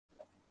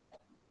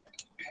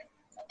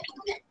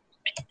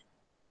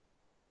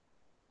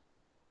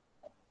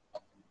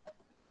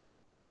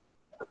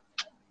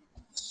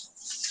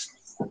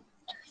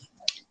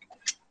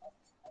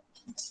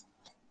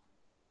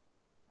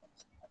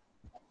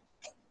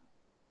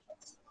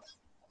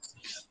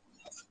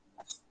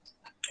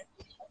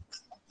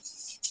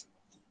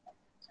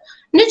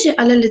نجي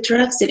على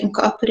الدراجز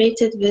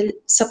incorporated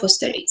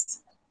بالsuppositories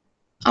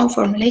أو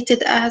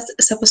formulated as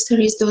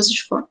suppositories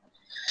dosage form.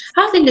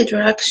 هذه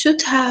الدراج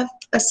should have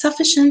a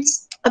sufficient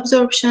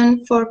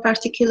absorption for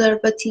particular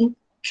body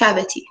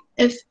cavity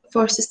if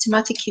for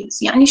systematic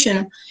use. يعني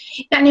شنو؟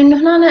 يعني إنه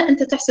هنا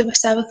أنت تحسب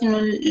حسابك إنه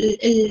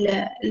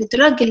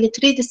الدراج اللي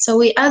تريد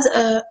تسويه as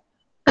a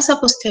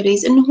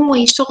suppositories إنه هو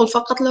يشتغل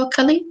فقط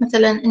locally.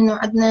 مثلا إنه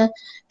عندنا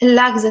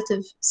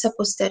laxative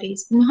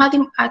suppositories إنه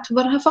هذه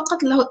أعتبرها فقط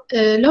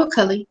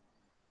locally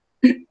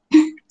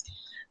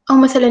أو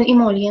مثلا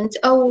emollient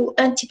أو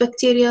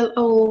antibacterial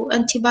أو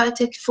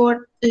antibiotic for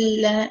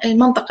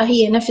المنطقة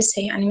هي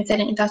نفسها. يعني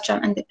مثلا إذا كان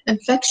عندك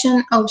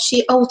infection أو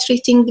شيء أو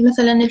treating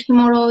مثلا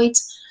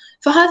الهيمورويدز،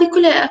 فهذه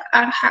كلها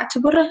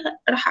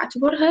راح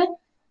أعتبرها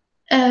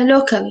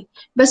locally.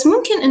 بس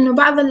ممكن إنه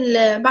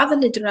بعض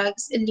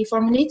الدراجز اللي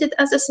formulated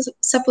as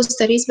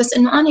suppositories بس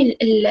إنه أنا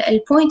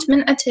البوينت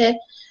من عندها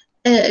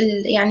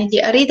يعني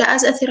اللي أريده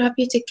as a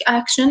therapeutic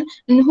action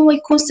إنه هو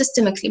يكون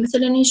systemically.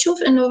 مثلا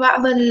نشوف إنه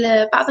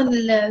بعض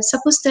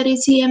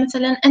suppositories هي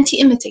مثلا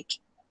anti-emetic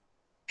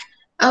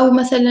أو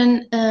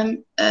مثلا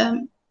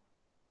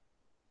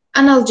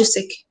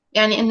analgesic.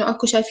 يعني إنه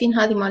أكو شايفين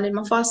هذه مال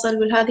المفاصل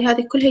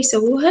والهذه كلها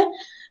يسووها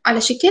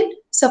على شكل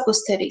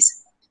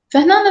suppositories.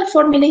 فهنا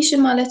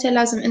الفورميليشن مالتها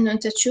لازم إنه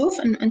أنت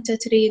تشوف إنه أنت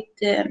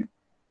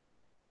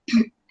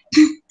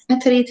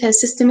تريدها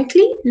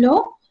systemically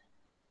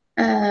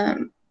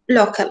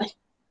locally.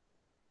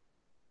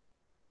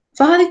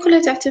 فهذه كلها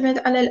تعتمد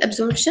على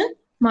الابزوربشن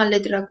مال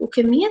الدراج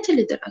وكمية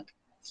الدراج.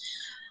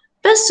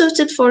 Best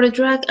suited for a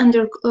drug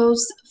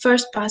undergoes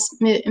first pass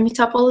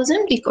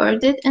metabolism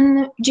recorded in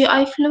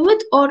GI fluid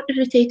or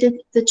irritated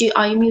the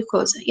GI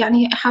mucosa.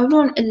 يعني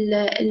يحاولون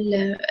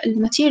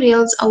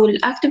الماتيريالز أو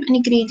الأكتيف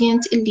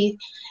ingredient اللي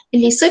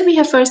يصير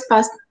بها first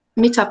pass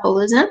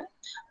metabolism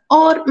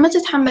أو ما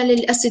تتحمل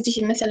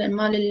الأسيديتي مثلا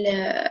مال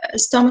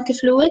الستومك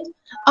فلويد،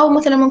 أو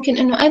مثلا ممكن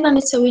إنه أيضا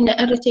تسوي لنا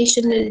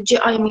irritation للجي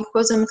آي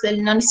ميكوزا مثل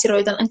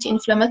النانستيرويدال أنتي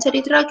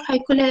إنفلاماتوري دراج. هاي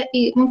كلها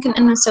ممكن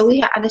إنه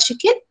نسويها على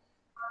شكل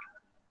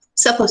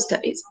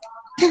suppositories.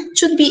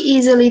 should be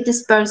easily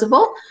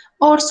dispersible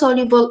or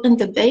soluble in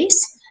the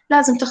base.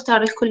 لازم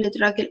تختار الكل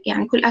دراج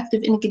يعني كل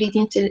active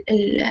ingredient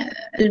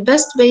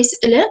البست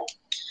base له.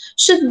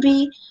 should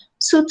be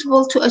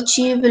suitable to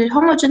achieve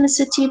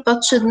homogeneity but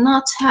should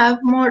not have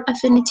more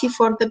affinity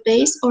for the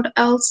base or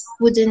else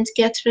wouldn't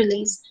get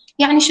released.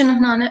 يعني شنو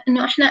هنا؟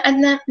 إنه إحنا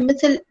عندنا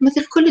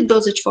مثل كل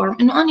الدوزج فورم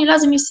إنه أنا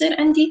لازم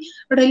يصير عندي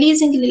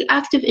releasing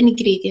للأكتيف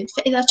ingredient.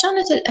 فإذا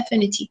كانت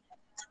الافينيتي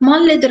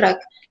مال الدراج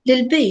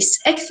للبيس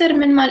أكثر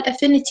من مال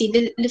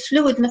affinity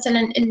للفلويد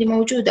مثلا اللي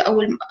موجودة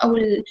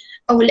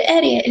أو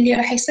الاريا اللي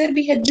راح يصير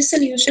بها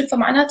الديسوليوشن،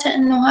 فمعناتها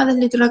إنه هذا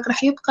الدراج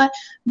راح يبقى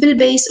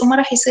بالبيس وما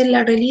راح يصير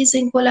له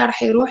releasing ولا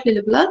راح يروح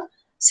للبلاد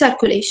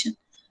circulation.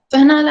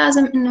 فهنا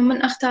لازم إنه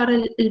من أختار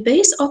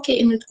البيس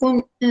أوكي إنه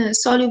تكون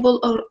soluble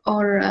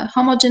or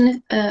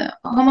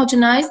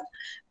homogenized،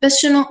 بس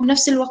شنو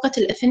بنفس الوقت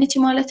الافينيتي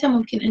مالتها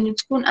ممكن إنه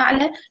تكون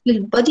أعلى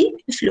للبودي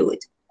فلويد.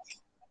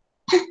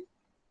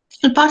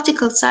 The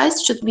particle size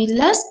should be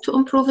less to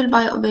improve the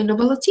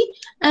bioavailability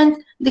and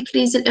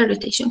decrease the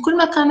irritation. كل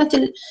ما كانت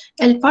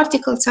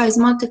particle size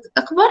مالتك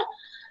أكبر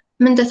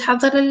من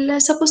تحضر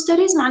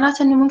السبوستريز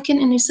معناته إنه ممكن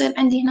إنه يصير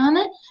عندي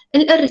هنا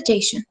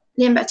irritation،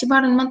 لأن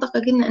باعتبار المنطقة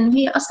قلنا إنه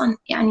هي أصلاً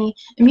يعني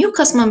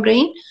mucous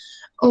membrane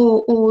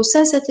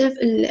وsensitive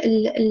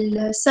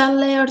cell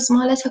layers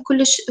مالتها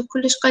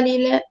كلش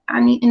قليلة،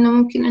 يعني إنه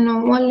ممكن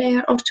إنه one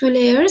layer أو two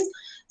layers،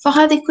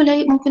 فهذه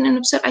كلها ممكن إنه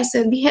بسرعة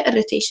يصير بيها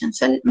irritation.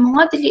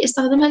 فالمواد اللي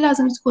استخدمها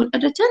لازم تكون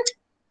irritant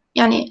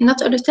يعني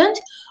not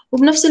irritant،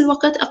 وبنفس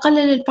الوقت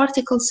أقلل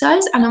particle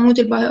size على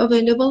مود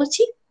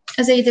bioavailability،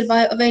 أزيد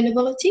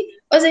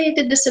bioavailability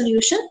وأزيد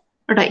dissolution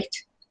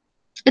rate.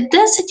 The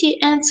density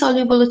and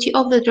solubility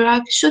of the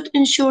drug should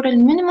ensure a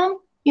minimum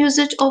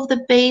usage of the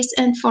base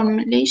and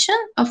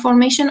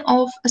formation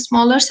of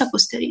smaller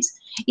suppositories.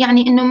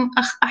 يعني إنه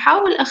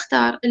أحاول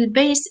أختار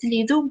البيس اللي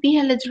يذوب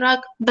بها الدراج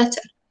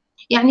better.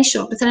 يعني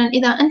شو مثلا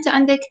إذا أنت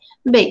عندك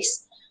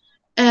بيس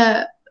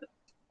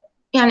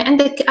يعني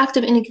عندك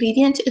active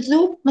ingredient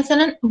تذوب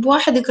مثلا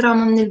ب1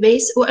 جرام من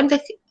البيس،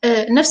 وعندك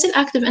نفس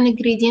الactive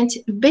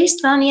ingredient بيس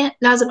ثانية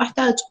لازم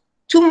أحتاج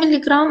 2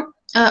 ملغرام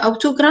أو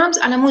 2 جرامز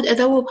على مود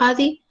أذوب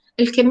هذه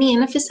الكمية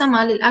نفسها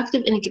مال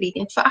الactive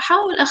ingredient.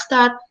 فأحاول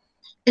أختار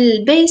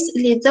البيس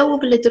اللي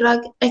تذوب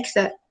الدراج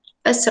أكثر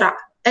أسرع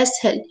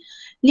أسهل.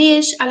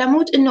 ليش؟ على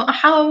مود إنه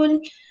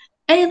أحاول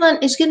أيضاً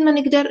إيش قد ما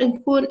نقدر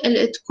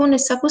تكون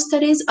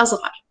السبوستريز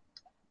أصغر.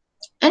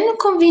 إنه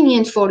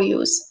convenient for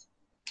use.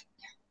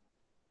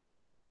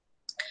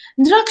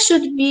 Drug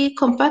should be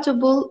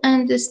compatible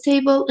and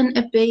stable in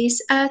a base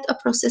at a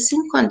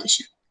processing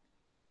condition.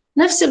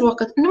 نفس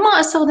الوقت إنه ما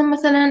أستخدم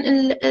مثلاً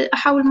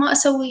أحاول ما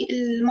أسوي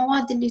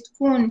المواد اللي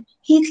تكون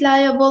heat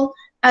liable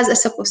as a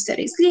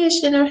suppositories.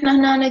 ليش؟ لأنه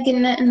إحنا هنا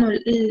قلنا إنه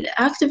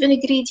الactive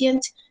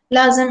ingredient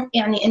لازم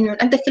يعني إنه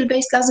عندك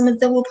البيس لازم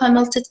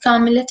تذوبها melted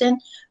كاملة،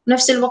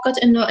 بنفس الوقت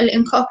إنه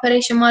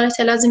الانكوبريشن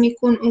مالتها لازم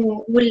يكون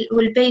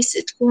والبيس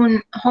تكون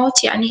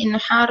hot يعني إنه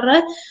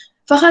حارة،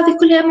 فهذه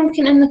كلها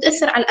ممكن إنه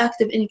تأثر على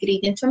الأكتيف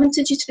إنجريدينت. فمن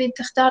تجي تريد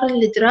تختار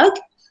الدراج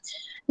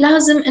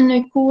لازم إنه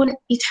يكون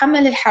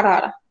يتحمل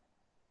الحرارة،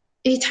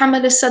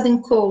 يتحمل السادن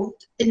كولد،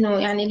 إنه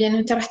يعني لأنه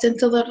أنت راح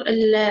تنتظر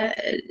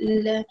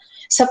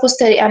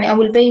السبوستري يعني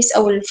أو البيس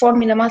أو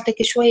الفورميلا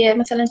مالتك شوية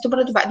مثلا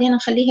تبرد وبعدين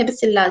نخليها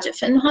بالثلاجة.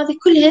 فإنه هذه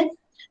كلها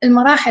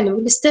المراحل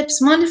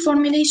والستبس مال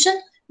الفورميليشن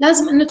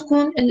لازم إنه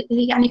تكون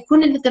يعني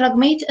يكون الدراج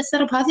ما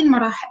يتأثر بهذه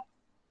المراحل،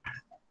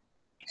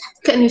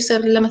 كأنه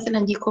يصير له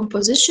مثلا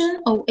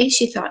decomposition أو أي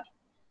شيء ثاني.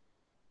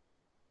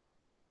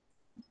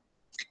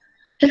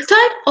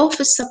 التايب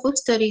اوف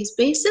suppositories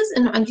bases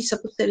إنه عندي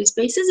suppositories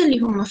bases اللي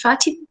هم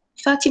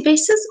fatty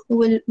bases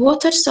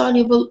والwater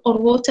soluble or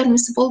water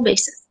miscible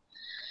bases.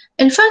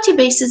 الفاتي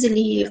bases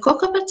اللي هي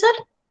cocoa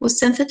butter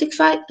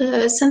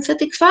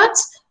والsynthetic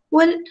fats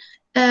وال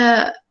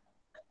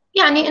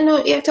يعني إنه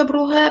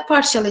يعتبروها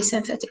partially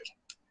synthetic.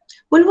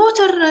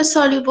 والwater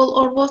soluble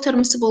or water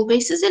miscible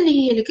bases اللي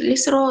هي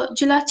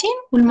الجليسروجيلاتين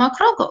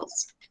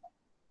والماكروغولز.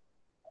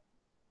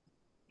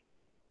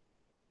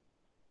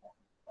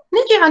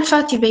 نجي على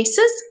الفاتي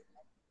bases.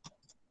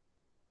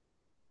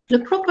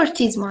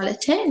 البروبرتيز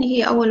مالتها اللي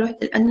هي أول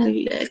وحدة عندنا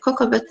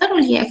الكوكو بتر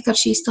واللي هي أكثر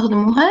شيء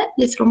يستخدموها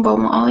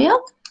الثرومبوما أويل.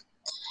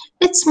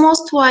 It's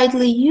most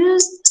widely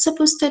used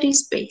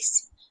suppositories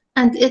base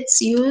and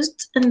it's used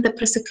in the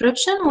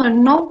prescription where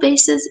no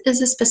basis is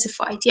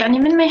specified. يعني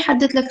من ما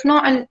يحدد لك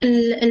نوع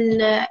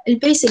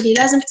البيس اللي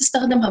لازم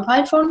تستخدمها بهاي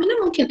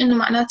الفورمولا ممكن إنه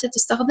معناته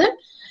تستخدم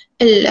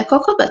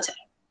الكوكو بتر.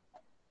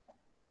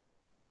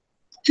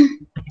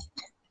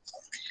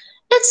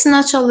 It's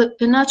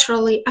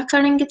naturally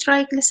occurring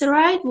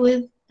triglyceride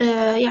with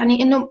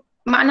يعني إنه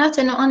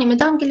معناته إنه أنا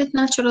مدام قلت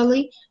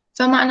naturally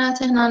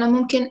فمعناته هنا أنا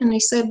ممكن إنه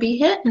يصير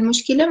بيها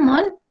المشكلة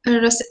مال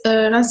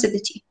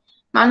rancidity،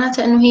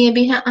 معناته إنه هي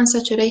بيها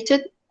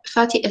unsaturated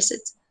fatty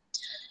acids.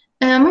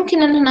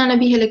 ممكن إن هنا أنا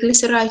بيها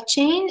الجليسرايد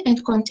chain and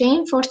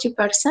contain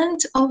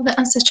 40% of the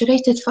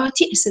unsaturated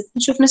fatty acid.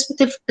 نشوف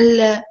نسبة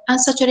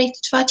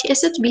unsaturated fatty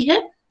acid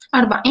بيها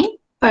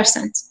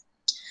 40%.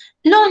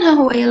 لونها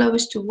هو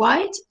yellowish to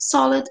white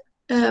solid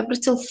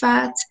brittle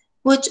fat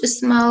which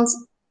smells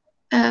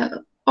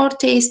or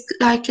taste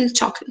like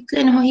الشوكولات،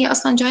 لأنه هي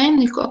أصلا جاية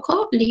من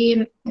الكوكو اللي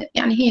هي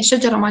يعني هي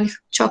شجرة مال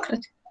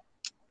الشوكولات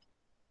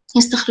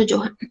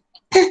يستخرجوها.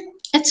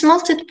 Its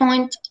melted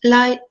point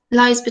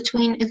lies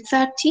between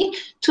 30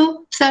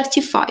 to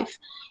 35،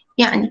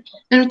 يعني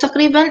إنه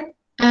تقريبا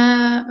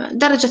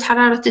درجة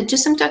حرارة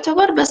الجسم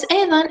تعتبر، بس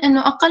أيضا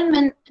إنه أقل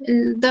من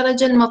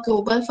الدرجة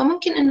المطلوبة،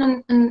 فممكن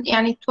إنه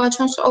يعني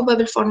تواجهون صعوبة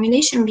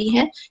بالفورميليشن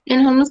بيها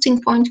لأنه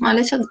الميلتينج بوينت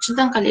مالتها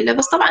جدا قليلة.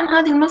 بس طبعا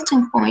هذه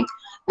الميلتينج بوينت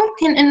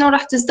ممكن إنه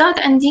راح تزداد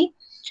عندي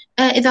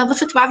إذا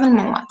ضفت بعض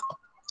المواد.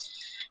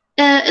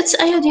 Its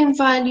iodine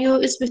value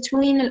is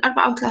between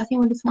 34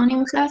 و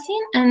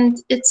 38 and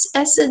its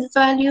acid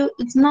value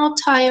is not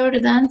higher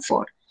than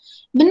 4.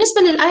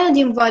 بالنسبة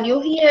للأيودين فاليو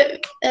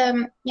هي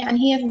يعني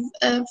هي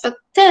في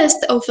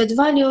التست أو في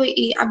الفاليو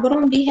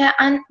يعبرون بها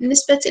عن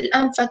نسبة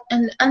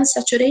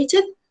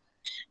unsaturated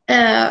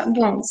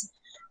bonds،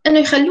 إنه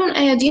يخلون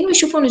أيودين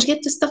ويشوفون إيش قد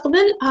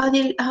تستقبل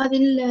هذه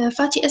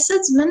الفاتي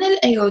أسيدز من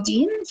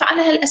الأيودين،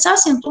 فعلى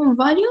هالأساس ينطون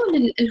فاليو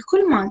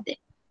لكل مادة.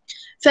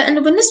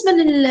 فإنه بالنسبة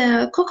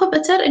للكوكو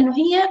بتر إنه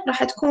هي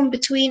راح تكون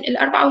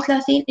between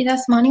 34 إلى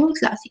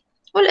 38،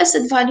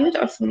 والأسيد فاليو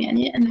تعرفون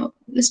يعني إنه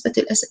نسبة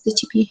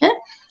الأسيدتي بيها.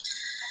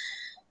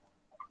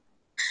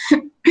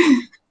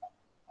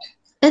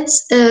 It's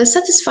a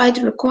satisfied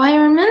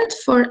requirement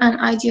for an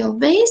ideal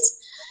base,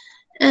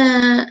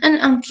 an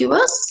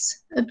aqueous,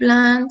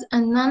 bland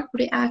and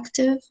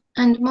non-reactive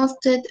and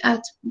melted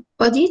at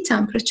body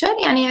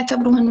temperature. يعني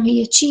يعتبروها إنه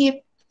هي cheap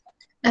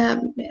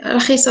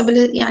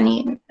رخيصة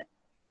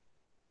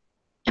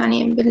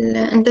يعني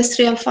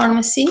بالاندستريال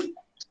فارماسي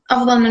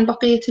أفضل من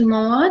بقية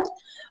المواد،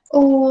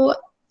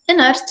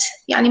 وإنرت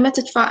يعني ما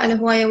تتفاعل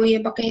هواية ويا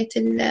بقية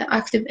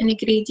الأكتيف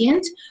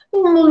إنجريدينت،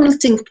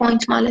 والميلتينج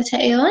بوينت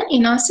مالتها أيضا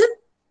يناسب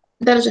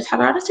درجة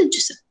حرارة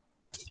الجسم.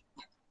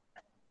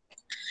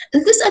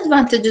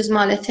 الديسادفانتجز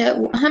مالتها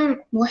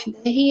وأهم وحدة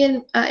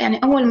هي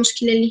يعني أول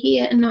مشكلة اللي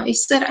هي إنه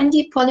يصير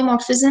عندي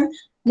polymorphism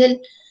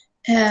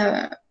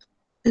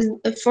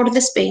for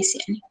the space،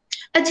 يعني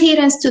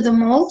adherence to the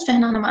mold،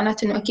 فهنا أنا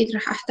معناته إنه أكيد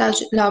راح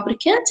أحتاج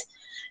lubricant.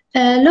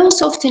 low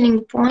softening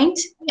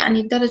point يعني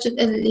الدرجة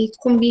اللي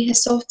تكون بيها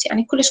soft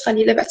يعني كلش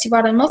قليلة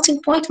باعتبار الميلتينج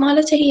بوينت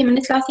مالتها هي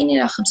من 30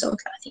 إلى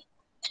 35.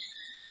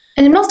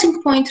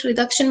 الميلتينج بوينت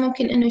ريدكشن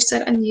ممكن إنه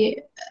يصير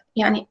عندي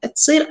يعني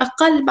تصير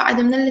أقل بعد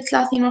من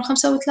 30 وال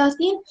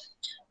 35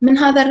 من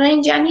هذا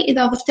الرينج، يعني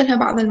إذا ضفت لها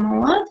بعض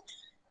المواد.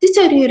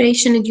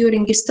 deterioration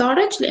during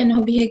storage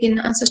لأنه بيها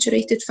قلنا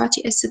unsaturated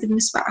fatty acid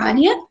بنسبة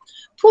عالية.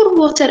 poor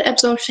water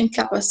absorption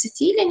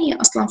capacity لأن هي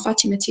أصلا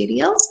fatty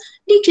materials.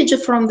 leakage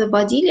from the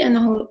body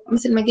لأنه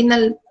مثل ما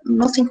قلنا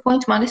melting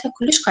point مالتها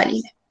كلش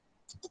قليلة.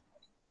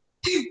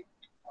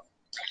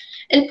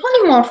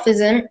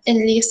 البوليمورفيزم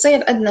اللي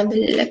يصير عندنا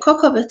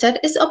بالكوكو بتر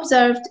is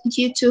observed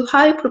due to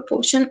high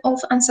proportion of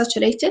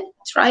unsaturated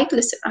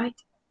triglyceride.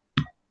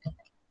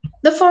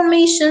 The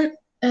formation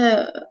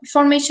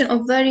formation of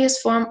various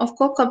form of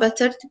cocoa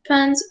butter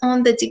depends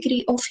on the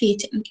degree of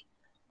heating,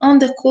 on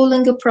the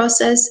cooling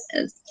process,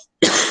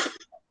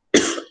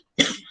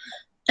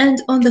 and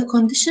on the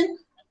condition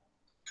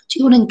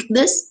during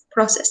this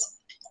process.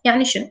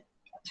 يعني شنو؟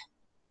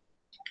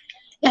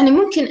 يعني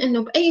ممكن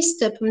إنه بأي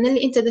step من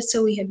اللي أنت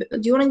تسويها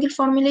during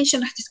الفورميليشن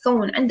راح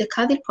تتكون عندك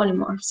هذه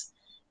البوليمرز.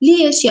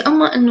 ليش؟ يا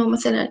أما إنه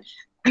مثلا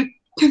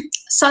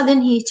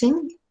sudden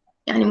heating،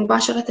 يعني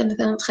مباشرة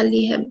مثلا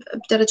تخليها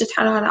بدرجة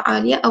حرارة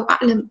عالية أو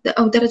أعلى،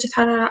 أو درجة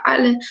حرارة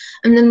أعلى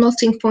من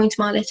الملتينج بوينت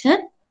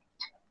مالتها.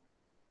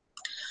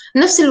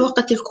 نفس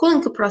الوقت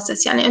الكولينج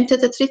بروسيس، يعني أنت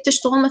تريد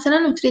تشتغل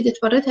مثلا وتريد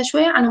تبردها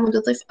شوية على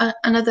مود تضيف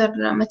another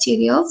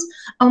materials،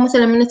 أو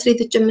مثلا من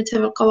تريد تجمدها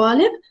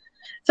بالقوالب،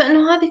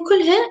 فإنه هذه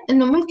كلها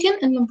إنه ممكن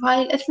إنه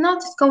بهاي الأثناء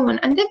تتكون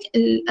عندك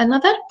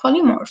another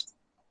polymorph.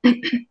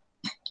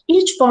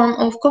 Each form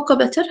of cocoa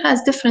butter has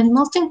different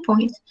melting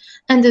point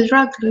and the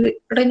drag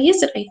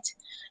release rate.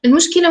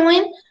 المشكلة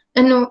وين؟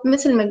 إنه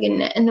مثل ما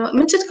قلنا إنه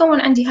من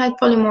تتكون عندي هاي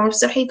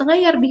polymorphs راح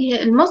يتغير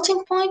بها melting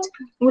point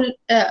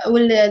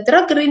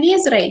drug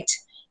release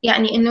rate.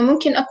 يعني إنه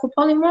ممكن أكو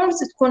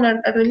polymorphs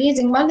تكون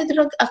releasing مال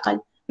drug أقل.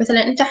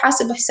 مثلا أنت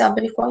حاسب حساب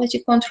الكواليتي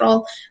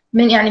كنترول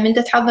من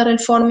تحضر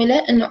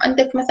الفورمولا إنه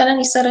عندك مثلا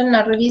يصير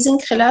لنا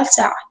releasing خلال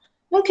ساعة،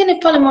 ممكن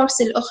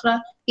البوليمورفز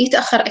الأخرى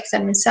يتأخر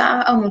أكثر من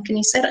ساعة، أو ممكن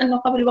يصير إنه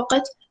قبل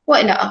وقت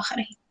وإلى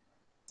آخره.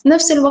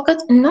 نفس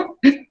الوقت إنه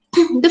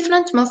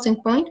different melting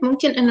point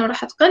ممكن إنه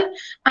راح تقل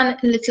عن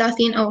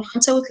 30 أو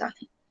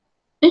 35.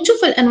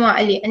 نشوف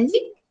الأنواع اللي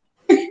عندي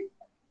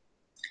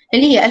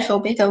اللي هي ألفا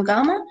وبيتا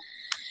وغاما.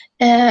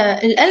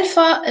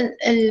 الألفا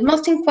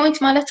melting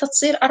point مالتها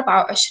تصير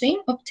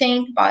 24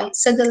 obtained by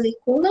suddenly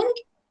cooling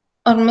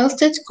or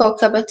melted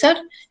cocoa butter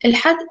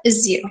لحد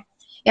الزيرو.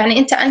 يعني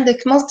أنت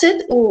عندك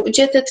melted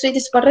وجيت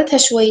تريد تبردها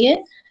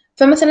شوية،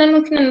 فمثلا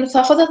ممكن إنه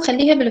تاخذها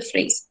تخليها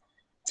بالفريز،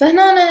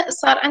 فهنا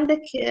صار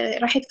عندك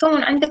راح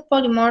يتكون عندك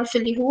polymorph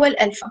اللي هو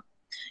الألفا.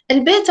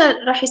 البيتا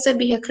راح يصير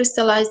بيها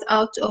crystallized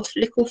out of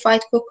liquefied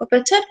cocoa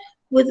butter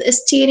with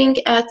stirring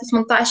at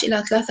 18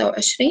 إلى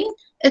 23.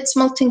 its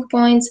melting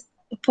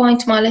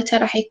point مالتها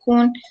راح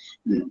يكون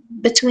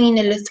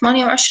between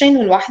 28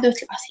 وال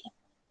 31.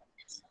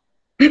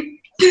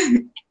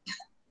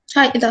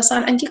 هاي إذا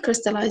صار عندي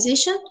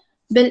crystallization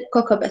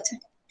بالكوكو بيتا.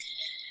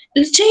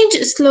 change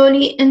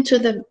slowly into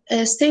the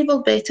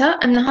stable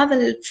beta، أن هذا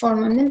الفورم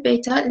من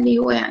البيتا اللي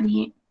هو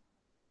يعني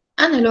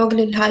analog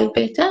للهاي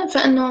البيتا،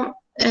 فإنه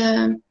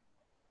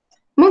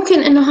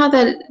ممكن إنه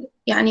هذا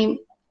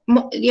يعني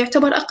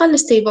يعتبر أقل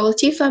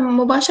stability،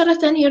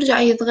 فمباشرة يرجع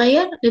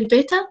يتغير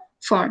للبيتا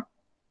form.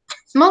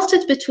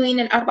 melted between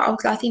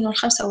 34 وال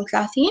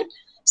 35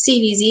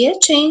 سيليزية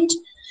change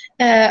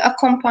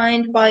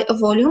accompanied by a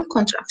volume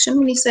contraction.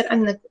 من يصير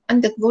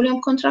عندك volume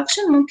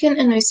contraction ممكن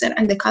إنه يصير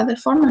عندك هذا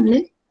الفورم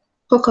من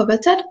الكوكو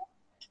بتر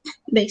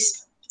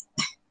بيس.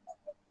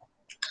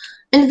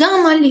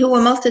 الغاما اللي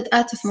هو melted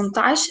at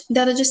 18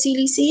 درجة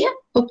سيليزية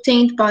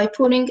obtained by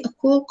pouring a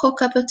cool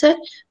cocoa butter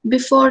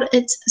before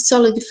it's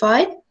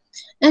solidified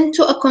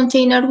into a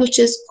container which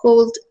is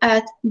cooled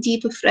at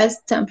deep freeze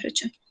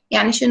temperature.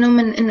 يعني شنو؟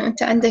 من إنه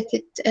أنت عندك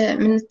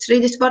من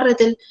تريد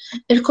تبرد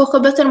الكوكو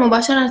بتر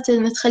مباشرة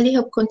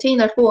تخليها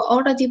بكونتينر هو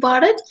already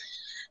بارد،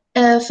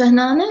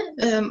 فهنا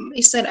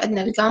يصير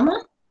عندنا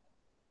الغاما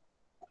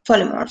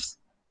polymorph،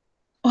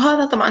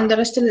 وهذا طبعا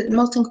درجة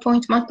الملتنج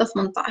بوينت مالته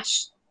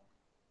 18.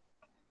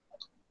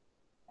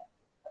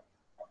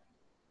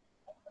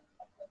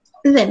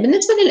 زين،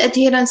 بالنسبة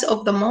للadherence of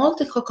the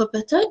mold the cocoa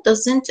butter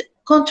doesn't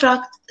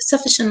contract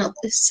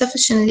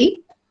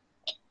sufficiently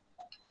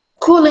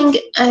cooling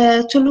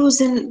to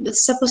loosen the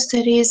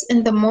suppositories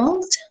in the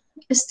mold.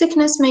 Its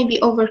thickness may be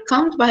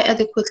overcome by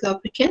adequate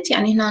lubricant.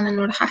 يعني هنا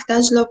أنه راح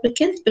أحتاج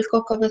lubricant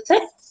بالكوكو بتر،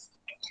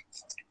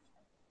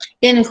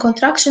 لأن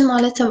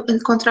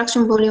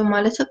الكونتراكشن فوليوم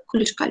مالتها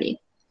كلش قليل.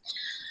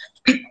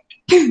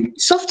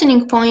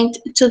 softening point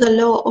to the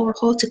low or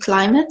hot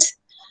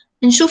climate.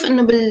 نشوف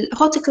إنه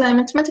بالهوت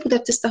كلايمت ما تقدر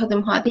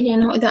تستخدم هذه،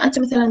 لأنه إذا أنت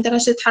مثلا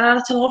درجة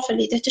حرارة الغرفة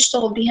اللي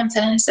تشتغل بها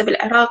مثلا هسه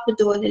بالعراق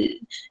والدول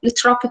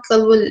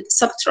التروبيكال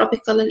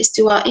والسبتروبيكال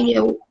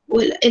الاستوائية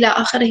وإلى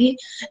آخره،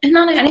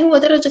 هنا يعني هو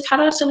درجة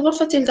حرارة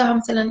الغرفة تلقاها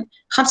مثلا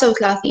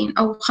 35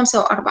 أو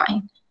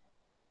 45،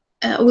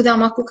 وإذا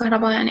ماكو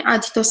كهرباء يعني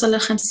عادي توصل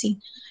ل50.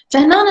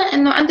 فهنا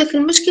إنه عندك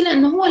المشكلة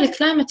إنه هو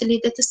الكلايمت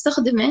اللي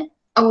تستخدمه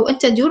أو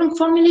أنت during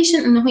formulation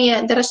إنه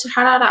هي درجة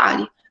الحرارة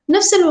عالية.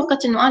 بنفس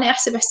الوقت إنه أنا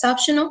أحسب حساب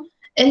شنو؟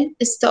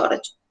 الستورج.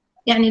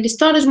 يعني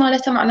الستورج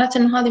مالتها معناته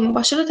إنه هذه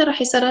مباشرة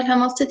راح يصير لها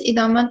ملتد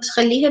إذا ما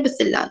تخليها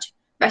بالثلاجة،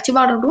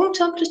 باعتبار الروم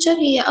تمبريتشر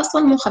هي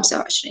أصلاً مو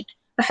 25،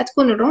 راح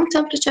تكون الروم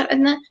تمبريتشر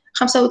عندنا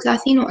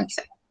 35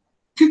 وأكثر.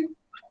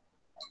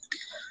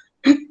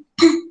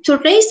 To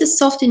raise the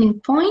softening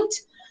point,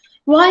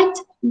 white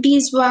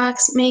beeswax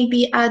may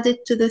be added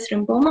to the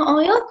thrimboma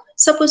oil.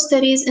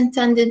 Suppositories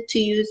intended to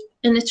use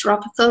in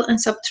tropical and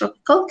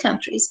subtropical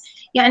countries.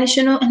 يعني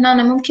شنو؟ هنا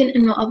أنا ممكن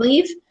إنه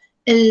أضيف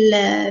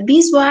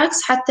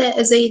البيزواكس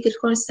حتى أزيد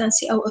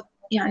الكونستانسي، أو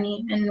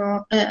يعني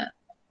إنه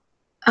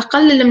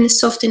أقلل من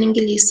السوفتنينج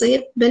اللي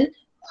يصير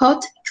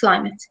بالhot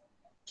climate.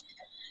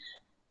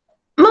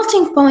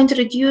 melting point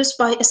reduced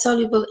by a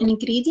soluble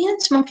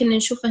ingredient. ممكن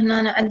نشوف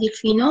هنا عندي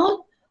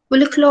الفينول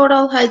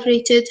والchloral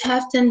hydrated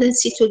have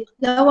tendency to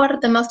lower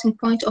the melting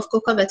point of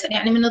cocoa butter.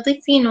 يعني من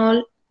نضيف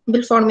فينول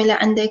بالفورمولا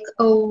عندك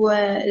أو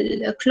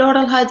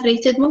الchloral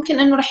hydrated ممكن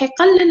إنه راح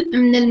يقلل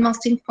من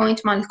melting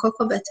point مال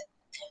الكوكو باتر.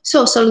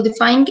 So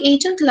solidifying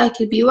agent like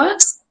the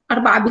beeswax 4%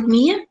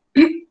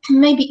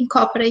 may be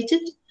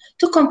incorporated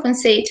to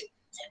compensate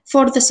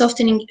for the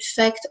softening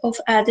effect of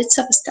added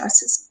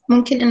substances.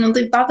 ممكن إنه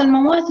نضيف بعض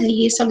المواد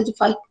اللي هي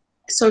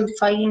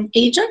solidifying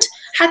agent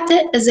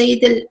حتى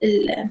أزيد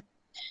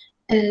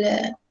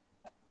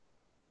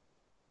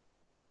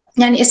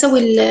يعني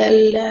أسوي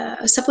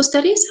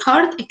suppositories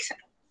hard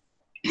أكثر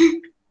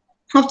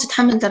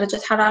وبتتحمل درجة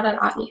الحرارة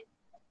العالية.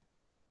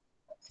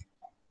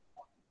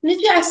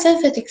 نجي على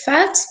synthetic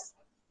fats.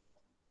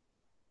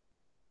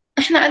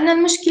 إحنا عندنا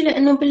المشكلة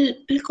إنه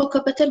بالكوكو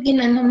باتر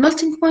قلنا إنه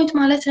الملتنج بوينت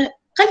مالتها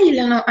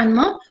قليلة نوعًا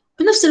ما،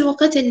 بنفس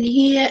الوقت اللي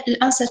هي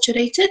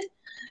unsaturated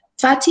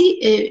fatty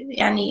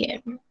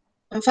يعني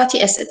fatty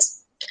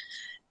acids.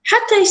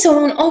 حتى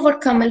يسوون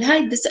overcome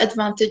الهاي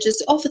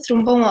disadvantages of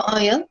thromboa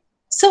oil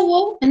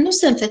سووا إنه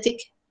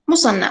synthetic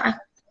مصنعة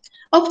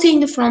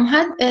obtained from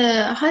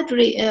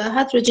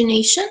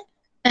hydrogenation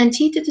and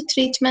heated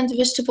treatment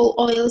vegetable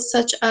oils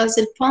such as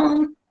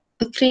palm,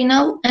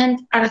 kernel and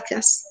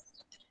arachis.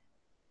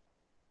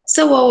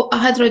 سووا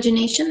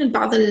hydrogenation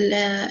بعض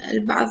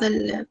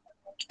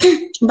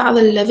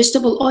ال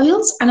vegetable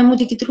oils على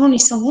مود يقدرون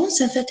يسوون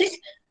synthetic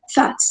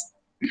fats.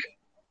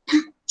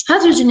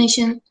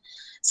 Hydrogenation,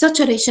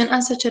 saturation,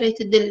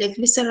 unsaturated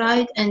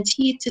glyceride and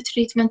heat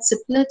treatment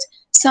split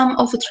some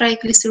of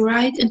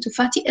triglyceride into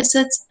fatty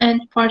acids and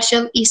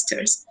partial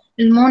esters,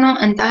 المونو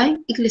and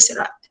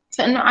diglyceride.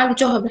 فإنه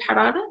عالجوها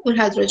بالحرارة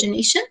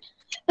والhydrogenation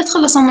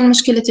تخلصوا من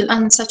مشكلة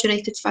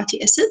unsaturated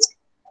fatty acids.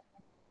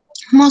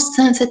 Most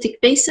synthetic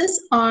bases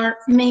are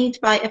made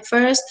by a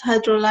first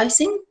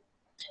hydrolyzing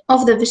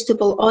of the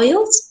vegetable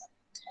oils.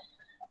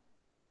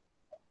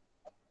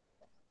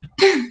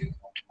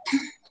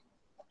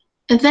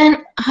 Then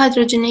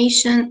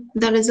hydrogenation,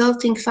 the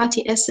resulting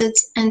fatty acids,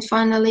 and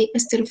finally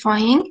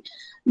esterifying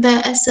the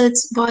acids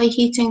by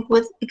heating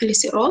with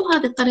glycerol.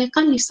 هذه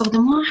الطريقة اللي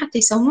يستخدموها حتى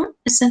يسوون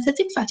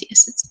synthetic fatty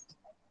acids.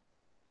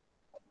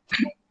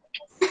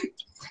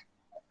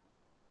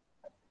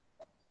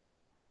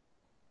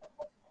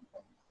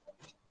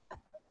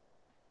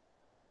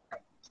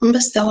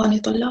 بس ثواني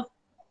طلاب.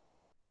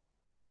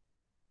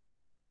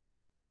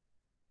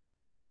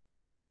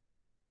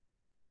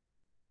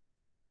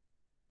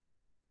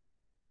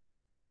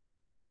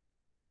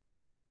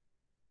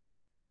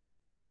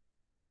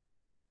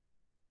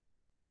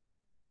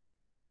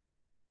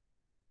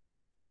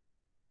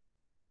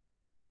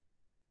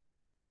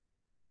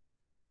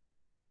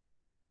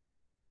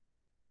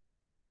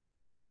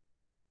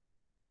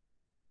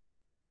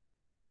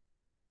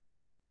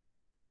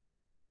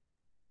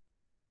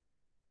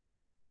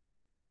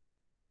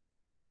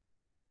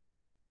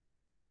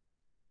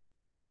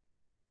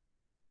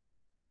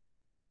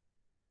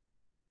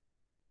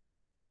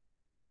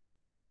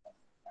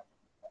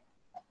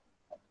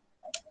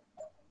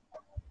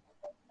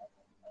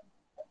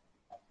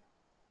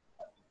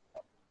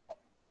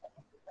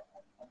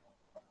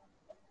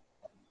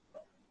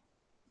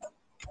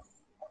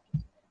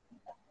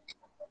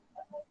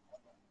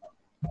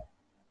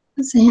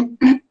 زين.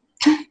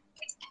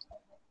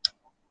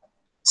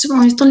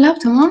 سمعوني طلاب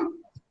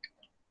تمام؟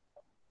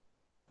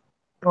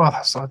 واضح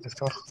الصوت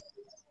دكتور.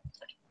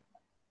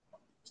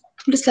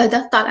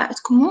 السلايدات طالعة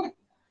عندكم مو؟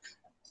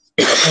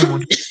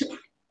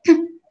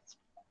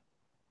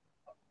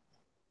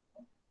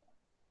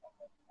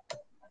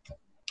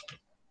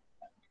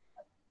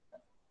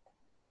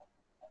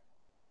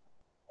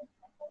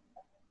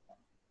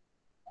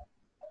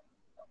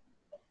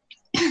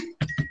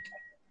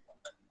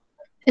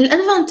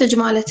 الادفانتج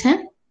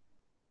مالتها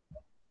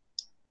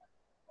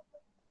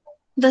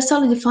the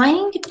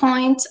solidifying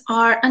points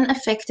are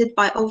unaffected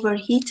by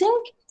overheating.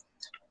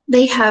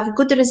 They have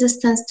good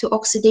resistance to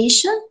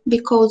oxidation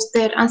because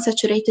their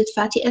unsaturated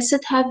fatty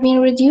acid have been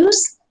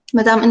reduced.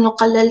 ما دام إنه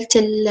قللت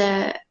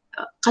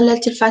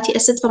الفاتي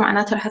أسيد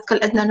فمعناتها راح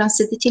تقل أدنى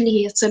الرانسيديتي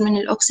اللي هي تصير من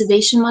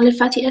الأكسيديشن مال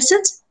الفاتي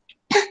أسيد.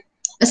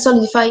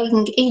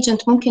 السوليديفاينج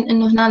ايجنت ممكن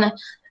إنه هنا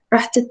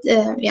راح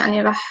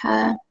يعني راح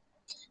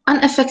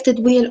unaffected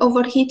ويا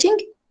الأوفرهيتنج،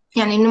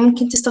 يعني إنه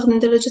ممكن تستخدم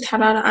درجة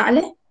حرارة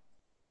أعلى.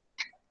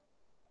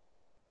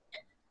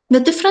 The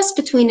difference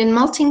between the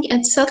melting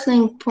and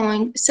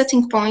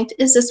setting point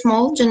is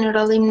small,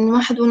 generally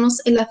من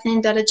 1.5 إلى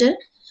 2 درجة,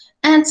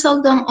 and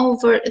seldom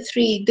over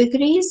 3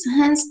 degrees.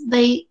 Hence,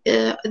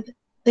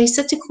 they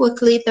set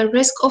quickly. The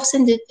risk of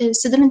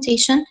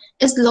sedimentation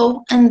is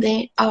low, and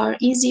they are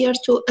easier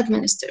to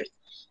administer.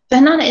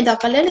 فهنا إذا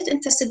قللت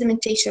أنت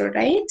sedimentation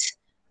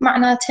rate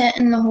معناتها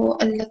إنه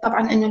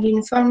طبعًا إنه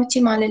الuniformity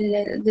مال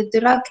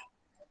الدراج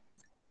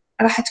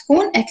راح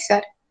تكون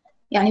أكثر.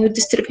 يعني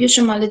والdistribution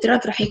مال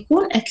الدراج راح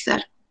يكون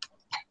أكثر.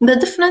 The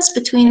difference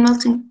between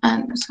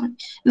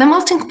the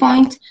melting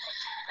point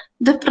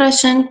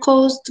depression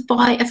caused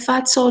by a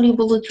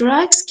fat-soluble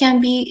drugs can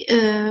be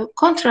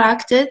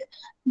contracted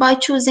by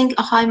choosing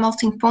a high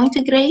melting point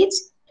grade,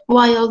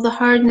 while the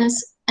hardness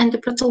and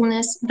the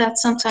brittleness that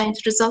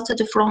sometimes resulted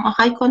from a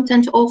high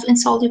content of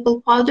insoluble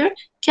powder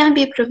can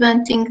be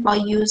prevented by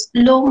use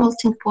low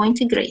melting point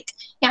grade.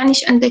 يعني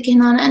إيش عندك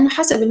هنا؟ أنه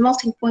حسب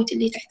المmelting point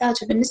اللي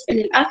تحتاجه بالنسبة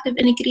للactive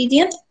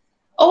ingredient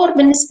أو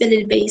بالنسبة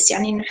للبيس،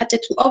 يعني إنه حتى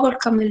to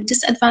overcome the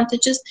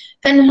disadvantages،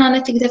 فإنه هنا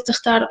تقدر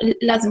تختار.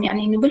 لازم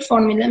يعني إنه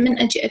بالفورمولا من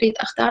أجي أريد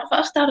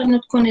فأختار إنه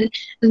تكون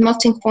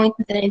melting point.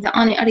 مثلا إذا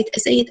أنا أريد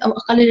أزيد أو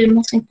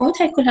أقلل melting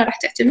point، هاي كلها راح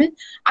تعتمد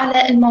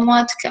على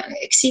المواد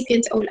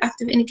كإكسيبينت أو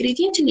الأكتيف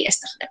ingredient اللي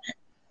أستخدمها.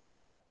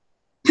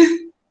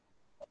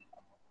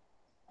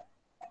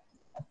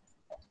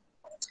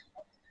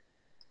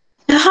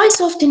 The high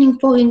softening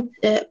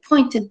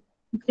pointed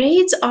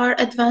grades are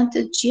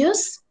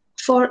advantageous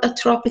for a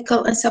tropical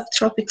and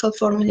subtropical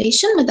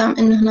formulation. مدام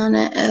إنه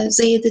هنا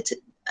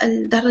زيدت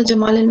الدرجة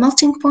مال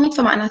الملتينج بوينت،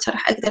 فمعناتها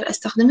راح أقدر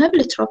أستخدمها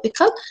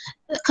بالتروبيكال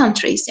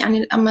countries،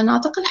 يعني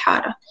المناطق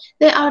الحارة.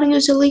 They are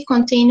usually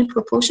contain a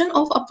proportion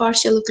of a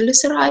partial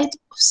glyceride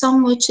of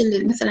some, which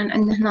مثلا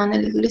عندنا هنا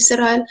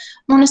الجليسيرايل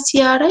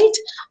monostearate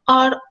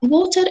are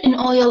water in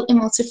oil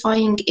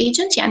emulsifying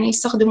agent، يعني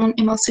يستخدمون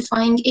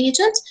emulsifying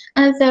agent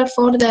and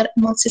therefore their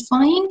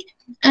emulsifying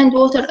and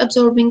water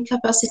absorbing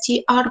capacity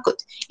are good.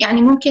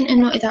 يعني ممكن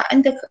إنه إذا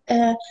عندك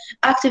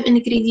active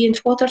ingredient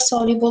water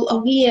soluble،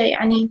 أو هي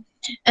يعني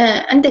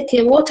عندك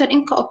water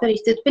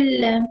incorporated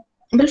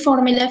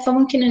بالفورمولا،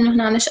 فممكن إنه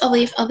هنا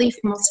أضيف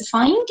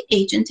emulsifying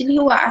agent اللي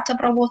هو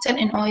أعتبره water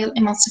in oil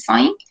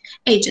emulsifying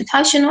agent.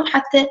 هاي شنو؟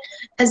 حتى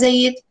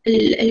أزيد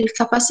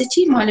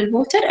الكاباسيتي مال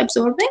الwater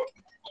absorbing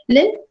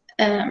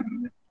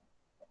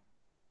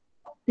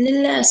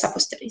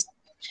للسبوستريز.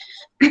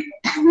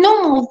 No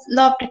more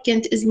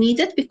lubricant is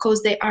needed because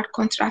they are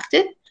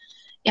contracted.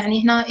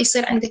 يعني هنا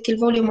يصير عندك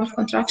الفوليوم of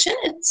contraction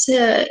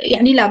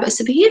يعني لا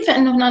بأس به،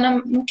 فإنه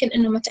هنا ممكن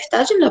إنه ما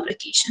تحتاج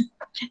lubrication.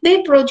 They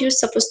produce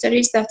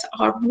suppositories that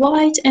are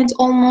white and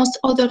almost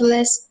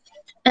odorless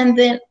and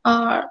then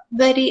are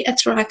very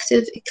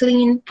attractive,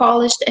 clean,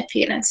 polished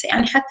appearance.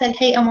 يعني حتى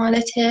الهيئة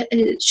مالتها،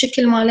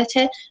 الشكل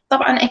مالتها،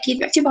 طبعا أكيد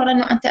باعتبار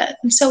إنه أنت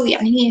مسوي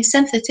يعني هي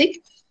synthetic،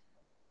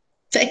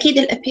 فأكيد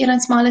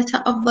الappearance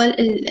مالتها أفضل،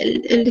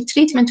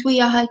 التريتمنت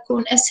وياها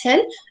يكون أسهل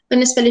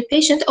بالنسبة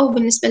للبيشنت أو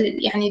بالنسبة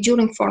يعني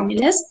during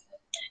formulas،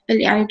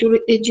 يعني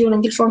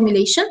during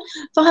الفورميليشن.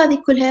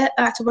 فهذه كلها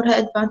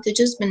أعتبرها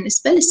advantages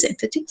بالنسبة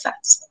للسينثيتيك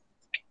فاتس.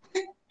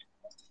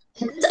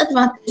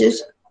 disadvantages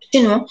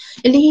شنو؟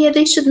 اللي هي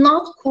they should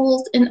not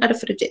cooled in a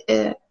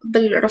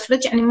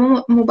بالرفرج، يعني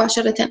مو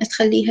مباشرة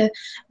تخليها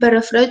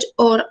بالرفرج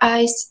or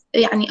ice،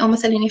 يعني أو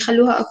مثلا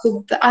يخلوها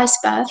أكو ice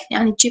bath،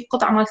 يعني تجيب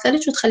قطعة مال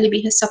ثلج وتخلي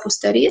بيها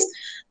السبوستريز.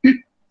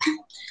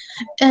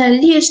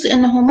 ليش؟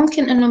 لأنه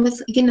ممكن إنه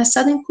مثل قلنا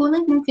sudden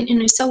cooling ممكن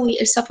إنه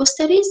يسوي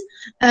السبوستريز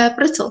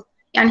brittle.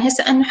 يعني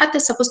هسه إنه حتى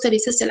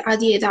السبوستريز هسه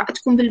العادية إذا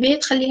تكون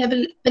بالبيت خليها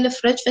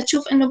بالفريج،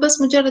 فتشوف إنه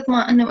بس مجرد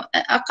ما إنه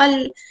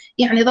أقل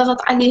يعني ضغط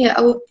عليها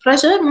أو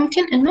pressure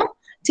ممكن إنه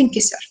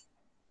تنكسر.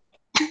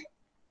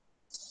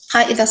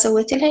 هاي إذا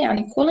سويت لها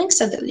يعني cooling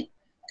suddenly.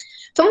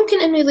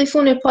 فممكن إنه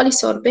يضيفون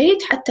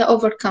البوليسوربيت حتى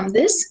overcome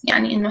this،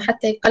 يعني إنه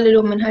حتى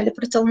يقللون من هاي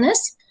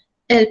البريتلنس.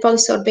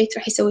 البوليسوربيت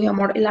راح يسويها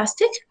more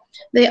elastic.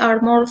 They are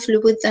more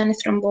fluid than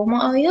thromboma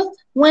oil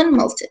when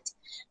melted,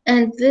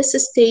 and this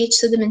stage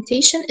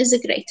sedimentation is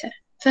greater.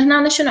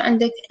 فهنا شنو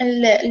عندك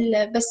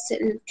بس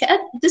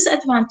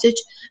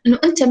disadvantage إنه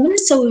أنت من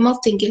تسوي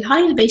melting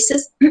الهاي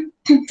البيسز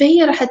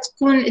فهي راح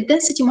تكون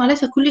الدنسيتي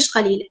مالتها كلش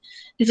قليلة،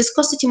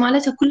 الفيسكوسيتي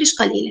مالتها كلش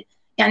قليلة،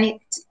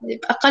 يعني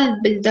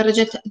أقل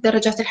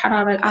درجات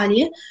الحرارة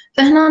العالية.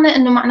 فهنا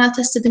إنه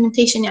معناتها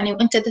السediمنتيشن، يعني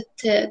وأنت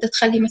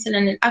تخلي مثلا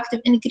الأكتيف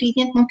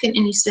ingredient ممكن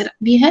إنه يصير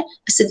بيها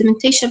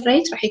السediمنتيشن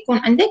ريت راح يكون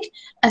عندك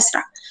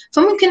أسرع.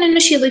 فممكن إنه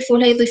شي يضيفوا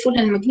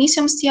لها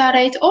المغنيسيوم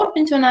ستياريت أو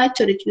بنتونايت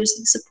to reduce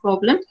this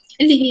problem،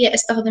 اللي هي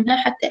أستخدمها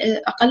حتى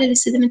أقلل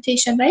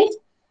السediمنتيشن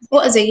ريت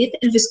وأزيد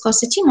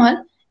الفيسكوسيتي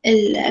مال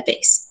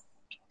البيس.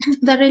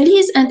 The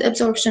release and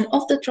absorption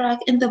of the drug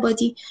in the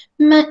body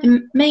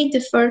may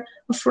differ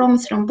from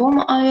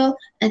thromboma oil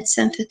and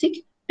synthetic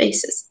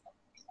bases.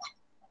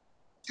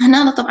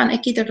 هنا طبعا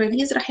أكيد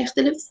الريليز راح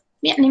يختلف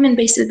يعني من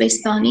بيس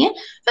لبيس ثانية،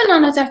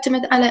 فهنا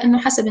تعتمد على إنه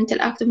حسب أنت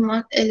الأكتيف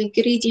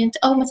ingredient،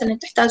 أو مثلا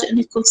تحتاج إنه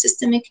يكون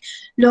systemic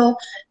لو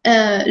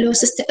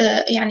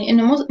يعني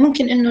إنه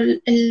ممكن إنه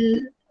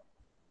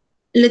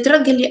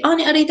الدرج اللي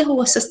أنا أريده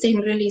هو sustain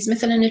release.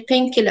 مثلا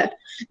البين كيلر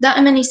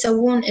دائما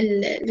يسوون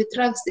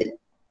الدراجز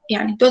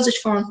يعني dosage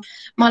form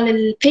مال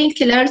البين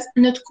كيلرز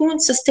إنه تكون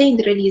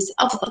sustained release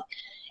أفضل،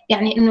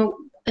 يعني إنه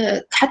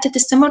حتى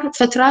تستمر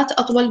فترات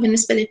أطول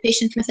بالنسبة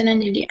للبيشنت مثلا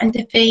اللي عنده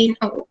pain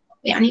أو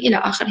يعني إلى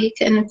آخره،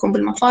 كأنه يكون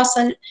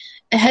بالمفاصل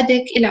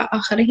هدك إلى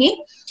آخره.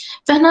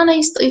 فهنا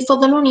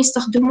يفضلون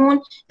يستخدمون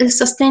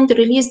sustained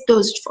release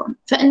dosage form.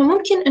 فإنه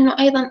ممكن إنه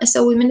أيضا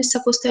أسوي من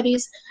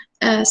السبوستريز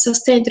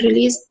sustained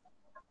release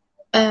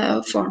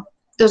form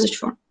dosage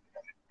form.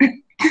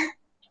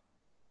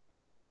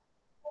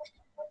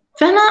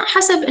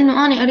 حسب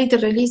إنه أنا أريد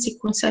الريليز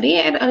يكون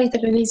سريع، أريد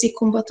الريليز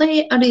يكون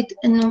بطيء، أريد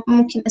إنه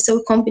ممكن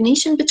أسوي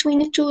combination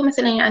between the two.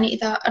 مثلا يعني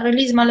إذا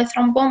الريليز مال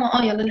الثرومبوما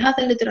يلا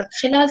لهذا الدرج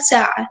خلال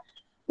ساعة،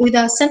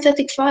 وإذا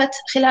synthetic فات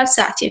خلال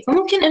ساعتين،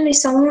 فممكن إنه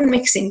يسوون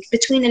mixing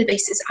between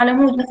البيسز على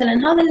مود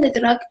مثلا هذا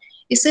الدرج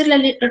يصير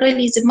له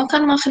الريليز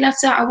بمكان ما خلال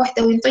ساعة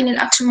واحدة وينطيني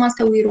الأكشن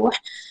مالته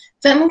ويروح،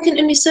 فممكن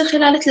إنه يصير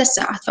خلال 3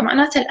 ساعات،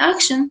 فمعناته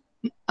الأكشن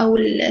أو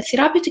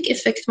الثيرابيوتيك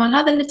إفكت مال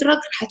هذا الدرج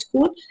راح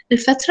تكون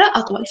الفترة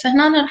أطول.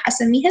 فهنا أنا راح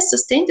أسميها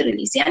sustained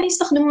release، يعني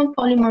يستخدمون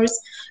polymers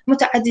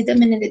متعددة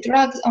من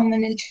الدراجز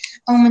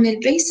أو من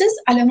البيسز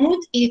على مود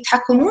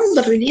يتحكمون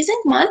بالريليزنج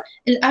مال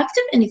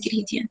الأكتيف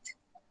إنجريدينت.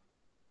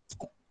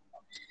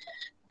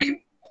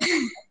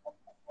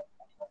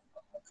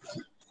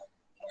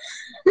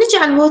 نجي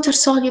على water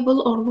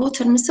soluble or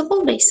water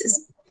miscible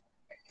bases.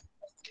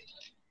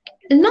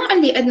 النوع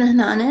اللي عندنا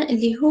هنا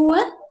اللي هو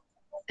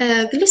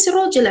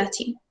glycerol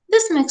gelatin.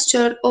 This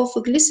mixture of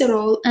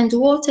glycerol and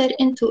water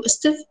into a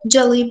stiff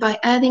jelly by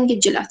adding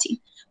gelatin.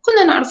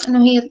 كنا نعرف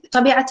إنه هي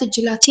طبيعة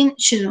الجيلاتين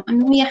شنو،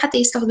 إنه هي حتى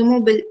يستخدموه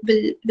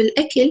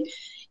بالأكل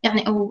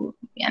يعني أو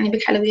يعني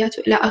بالحلويات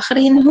وإلى آخره،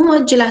 إنه هو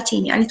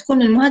الجيلاتين يعني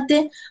تكون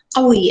المادة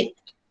قوية،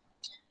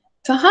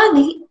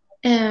 فهذه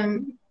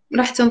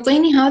راح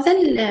تنطيني هذا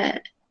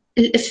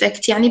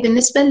الإفكت يعني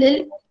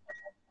بالنسبة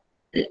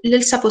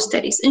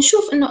للسبوستريز.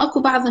 نشوف إنه أكو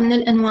بعض من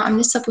الأنواع من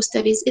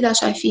السبوستريز إذا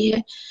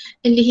شايفيها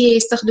اللي هي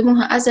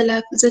يستخدموها as a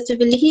laxative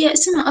اللي هي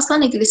اسمها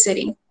أصلاً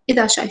جليسرين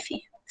إذا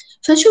شايفيها،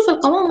 فنشوف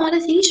القوام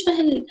مالتها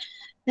يشبه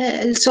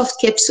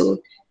السوفت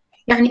كبسول،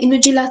 يعني إنه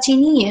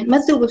جيلاتينية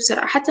مذوبة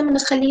بسرعة، حتى من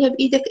تخليها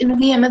بإيدك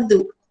إنه هي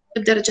مذوب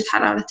بدرجة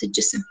حرارة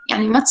الجسم،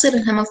 يعني ما تصير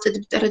لها ملتد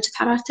بدرجة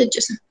حرارة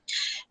الجسم.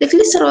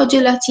 الجليسرول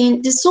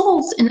جيلاتين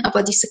dissolves in a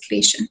body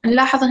secretion.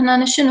 نلاحظ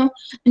هنا شنو؟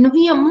 إنه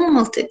هي مو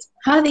ملتد،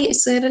 هذه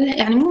يصير لها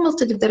يعني مو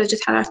ملتد بدرجة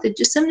حرارة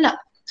الجسم، لا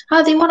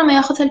هذه ورا ما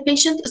ياخذها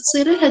البيشنت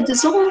تصير لها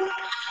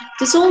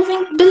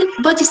dissolving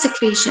بالbody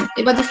secretion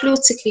body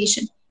fluid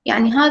secretion،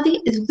 يعني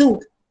هذه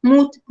الذوب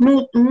مو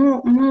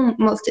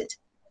ملتد.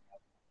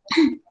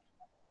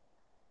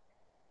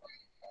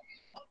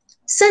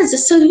 Since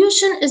the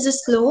solution is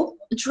slow,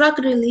 drug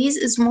release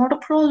is more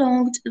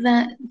prolonged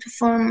than to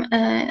form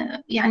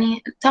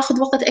يعني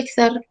تاخذ وقت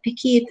أكثر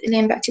أكيد،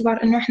 لأن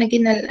باعتبار إنه إحنا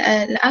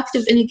قلنا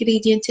الأكتيف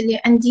ingredient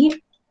اللي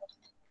عندي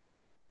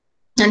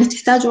يعني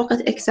تحتاج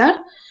وقت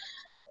أكثر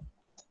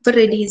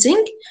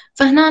بالريليزنج،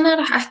 فهنا أنا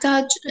راح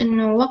أحتاج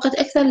إنه وقت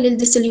أكثر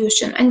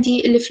للديسوليوشن.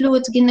 عندي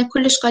الفلويد قلنا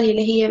كلش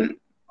قليلة، هي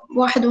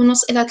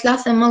 1.5 إلى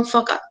 3 مل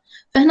فقط،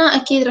 فهنا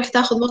أكيد راح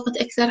تاخذ وقت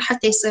أكثر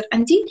حتى يصير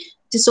عندي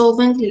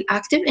dissolving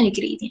للأكتيف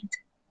ingredient.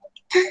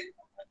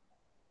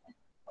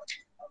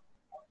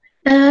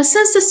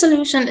 Since the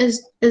solution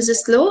is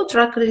slow,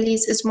 drug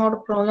release is more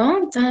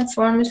prolonged than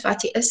formed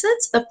fatty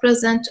acids. The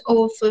presence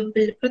of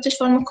the British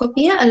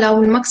pharmacopoeia allow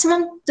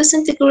maximum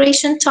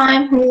disintegration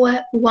time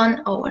هو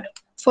 1 hour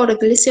for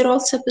glycerol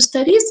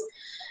suppositories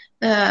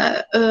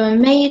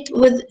made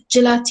with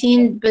gelatin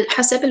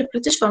بحسب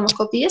البريتش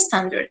فارماكوبيا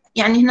ستاندرد.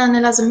 يعني هنا أنا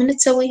لازم من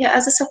تسويها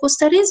as a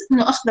suppositories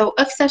إنه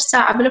أخذوا أكثر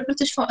ساعة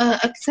بالبريتش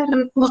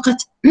أكثر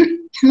وقت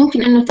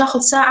ممكن إنه تاخذ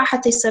ساعة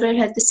حتى يصير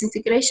لها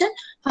disintegration.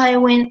 هاي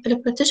وين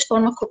البريتش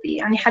فارماكوبيا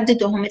يعني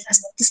حددوهم إذا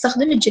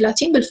تستخدم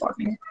الجيلاتين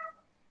بالفورميلا.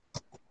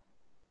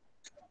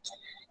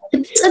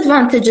 The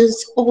disadvantages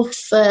of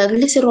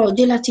glycerol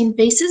gelatin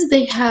bases,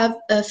 they have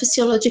a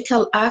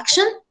physiological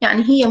action،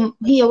 يعني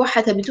هي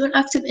وحدها بدون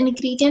active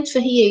ingredient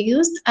فهي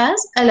used as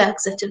a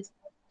laxative.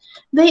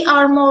 They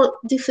are more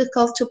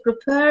difficult to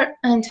prepare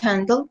and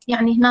handle،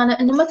 يعني هنا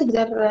إنه ما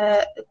تقدر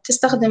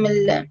تستخدم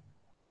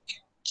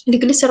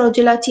الجليسرول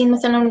جيلاتين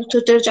مثلا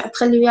وترجع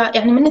تخلي وياه،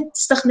 يعني من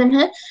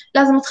تستخدمها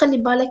لازم تخلي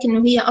ببالك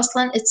إنه هي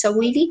أصلا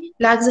تسوي لي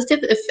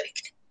laxative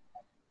effect،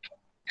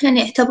 يعني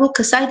يعتبروه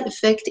كسايد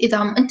إفكت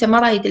إذا أنت ما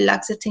رايد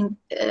اللاكزيتنج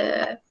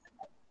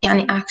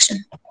يعني أكشن.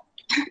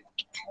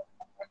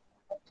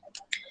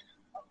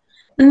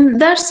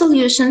 Their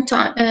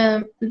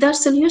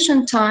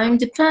solution time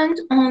depend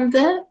on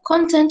the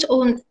content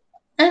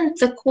and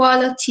the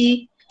quality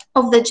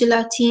of the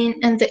gelatin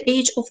and the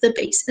age of the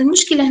base.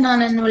 المشكلة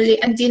هنا إنه اللي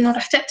عندي إنه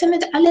راح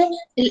تعتمد على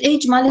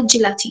الage مال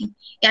الجيلاتين،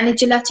 يعني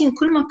الجيلاتين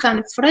كل ما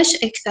كان فريش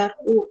أكثر،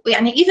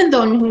 ويعني even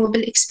though إنه هو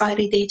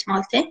بالإكسبايري ديت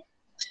مالته،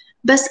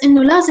 بس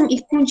إنه لازم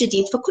يكون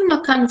جديد، فكل ما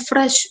كان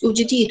فريش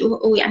وجديد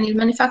ويعني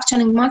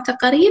المانيفاكتشرنج مالته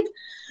قريب،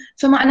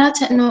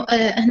 فمعناته إنه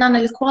هنا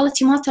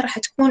الكواليتي مالته راح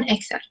تكون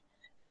أكثر.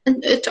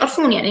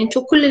 تعرفون يعني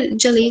أنتوا كل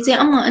الجليز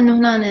أما إنه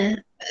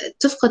هنا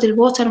تفقد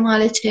الووتر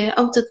مالتها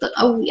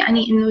أو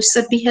يعني إنه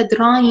يصير بيها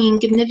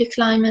دراينج من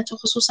الكلايمت،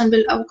 وخصوصا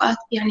بالأوقات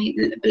يعني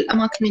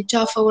بالأماكن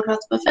الجافة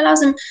والرطبة،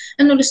 فلازم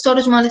إنه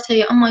الستورج مالتها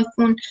يا أما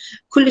يكون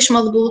كلش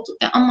مضبوط،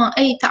 يا أما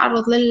أي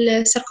تعرض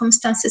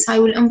للسيركمستانسز هاي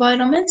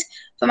والإنفايرمنت،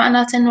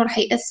 فمعناته إنه راح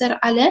يأثر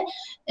على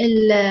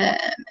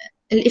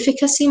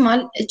الإفيكاسي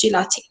مال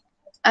الجيلاتين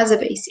as a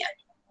base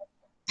يعني.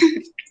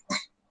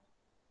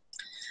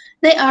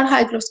 They are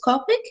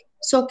hygroscopic,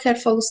 so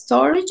careful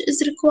storage is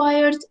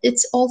required.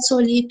 It's also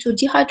lead to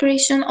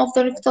dehydration of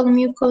the rectal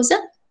mucosa.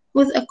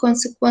 with a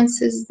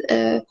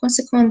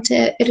consequent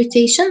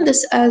irritation.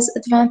 This as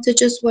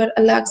advantages where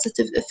a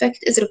laxative effect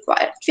is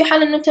required. في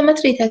حال إنه أنت ما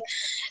تريدها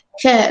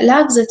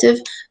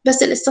كلاكزاتيف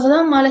بس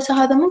الاستخدام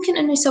مالتها هذا ممكن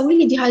إنه يسوي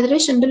لي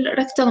dehydration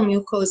بالركتال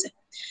ميوكوزا.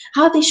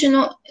 هذه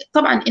شنو؟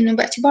 طبعا إنه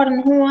باعتبار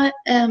إنه هو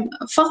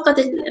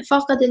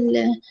فاقد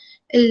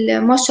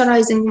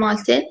المويسترايزنج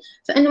مالته،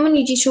 فإنه من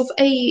يجي يشوف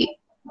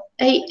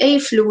أي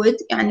فلويد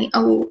يعني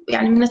أو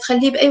يعني من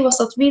تخليه بأي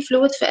وسط بيه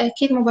فلويد،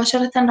 فأكيد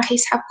مباشرة راح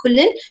يسحب كل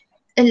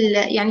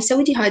يعني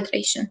يسوي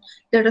dehydration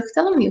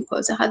للركتال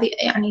ميوكوزا. هذه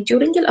يعني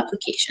during the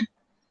application.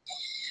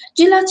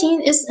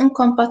 Gelatin is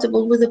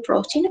incompatible with the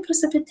protein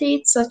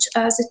precipitate such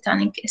as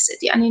tannic acid.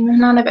 يعني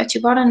إنه هنا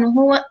باعتبار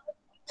إنه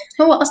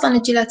هو أصلاً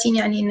الجيلاتين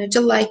يعني إنه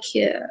gel like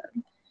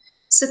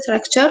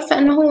structure،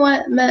 فإنه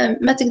هو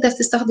ما تقدر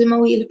تستخدمه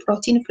ويا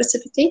البروتين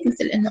precipitate،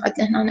 مثل إنه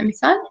عندنا هنا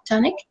مثال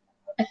tannic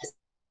acid.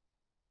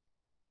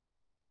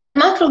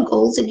 macro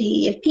goals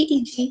اللي هي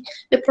PEG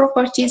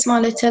البروبرتيز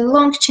مالتها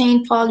long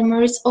chain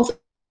polymers of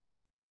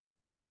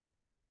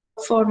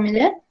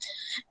formula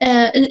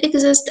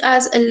exist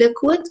as a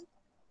liquid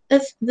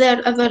if their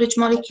average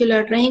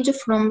molecular range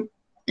from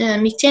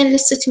 200 ل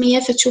 600،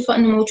 فتشوفه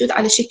إنه موجود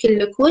على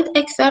شكل liquid،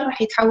 أكثر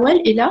راح يتحول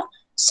إلى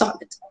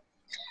solid.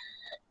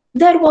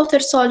 Their water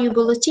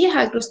solubility,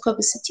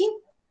 hygroscopicity,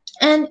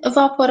 and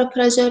vapor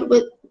pressure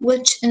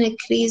which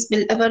increase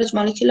بالaverage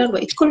molecular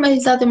weight. كل ما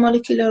يزداد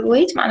molecular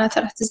weight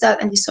معناته راح تزداد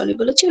عندي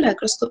solubility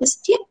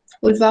والhygroscopicity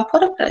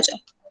والvapor pressure.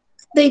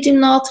 They do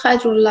not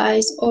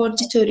hydrolyze or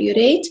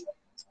deteriorate,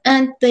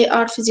 and they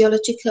are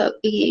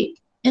physiologically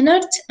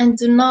inert and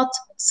do not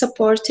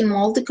support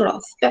mold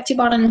growth.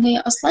 باعتبار إنه هي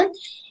أصلاً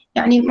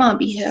يعني ما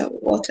بيها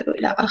water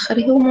إلى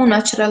آخره، هو مو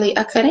naturally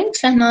occurring،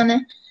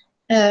 فهنا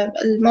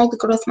المولد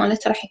growth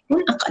مالته راح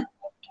يكون أقل.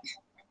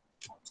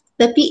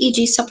 The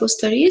PEG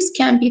suppositories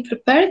can be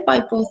prepared by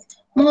both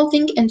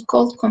molding and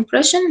cold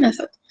compression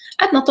method.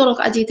 عندنا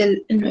طرق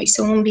عديدة إنه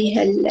يسوون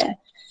بيها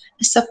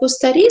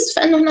السبوستريز،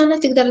 فإنه هنا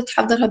تقدر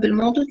تحضرها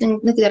بالمولد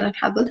ونقدر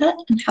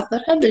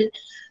نحضرها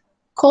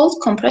بالcold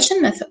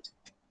compression method.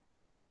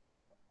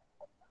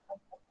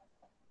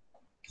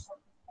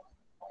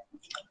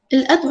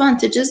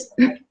 الadvantages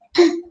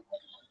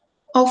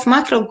of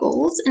macro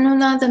goals إنه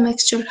now the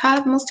mixture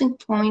have melting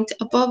point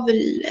above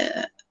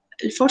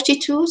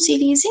 42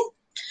 Celsius.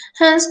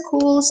 Hence,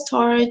 cool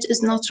storage is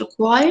not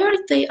required.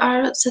 They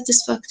are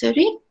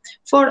satisfactory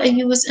for a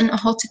use in a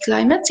hot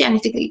climate.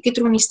 يعني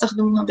يقدرون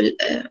يستخدموها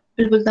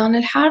بالبلدان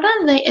الحارة.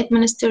 They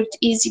administered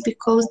easy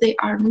because they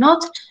are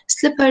not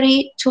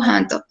slippery to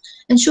handle.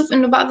 نشوف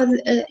إنه بعض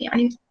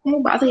يعني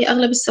مو بعض، هي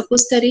أغلب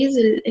السبوستريز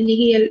اللي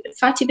هي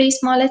الفاتي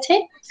بيس مالتها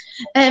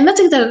ما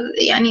تقدر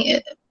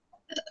يعني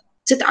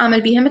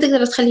تتعامل بيها، ما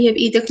تقدر تخليها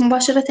بإيدك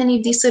مباشرة،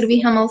 يبدي يصير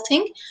بيها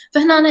melting.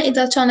 فهنا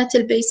إذا كانت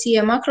البيس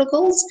هي macro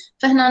goals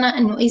فهنا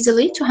إنه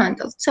easily to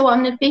handle سواء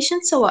من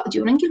البيشنت سواء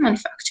during the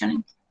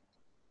manufacturing.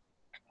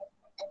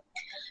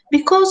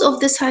 Because of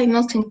this high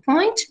melting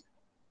point,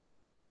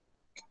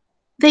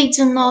 they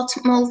do not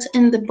melt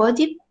in the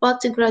body but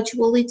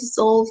gradually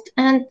dissolved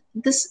and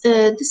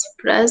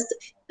dispersed,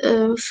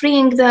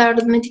 freeing their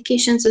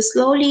medications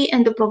slowly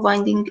and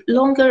providing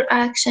longer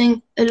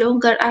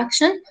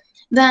action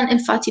than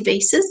الفاتي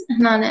bases.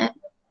 هنا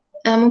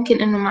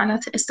ممكن إنه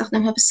معناته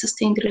استخدمها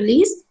بالsustained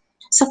release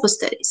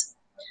suppositories.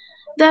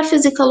 Their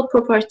physical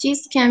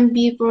properties can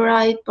be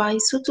varied by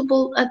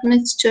suitable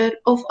admixture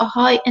of a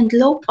high and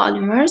low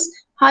polymers.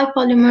 High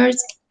polymers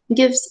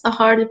gives a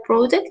harder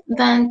product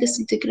than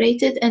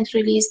disintegrated and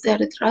release their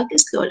drug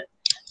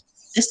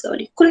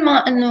slowly. كل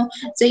ما إنه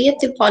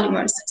زيدت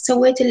البوليمرز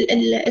سويت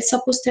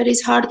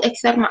السبوستريز هارد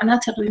أكثر،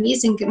 معناته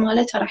الريليزنج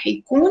مالتها راح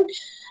يكون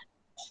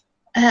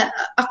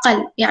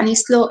أقل، يعني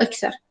سلو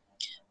أكثر.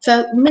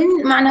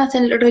 فمن معناته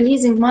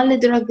الريليزنج مال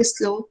الدراج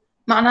سلو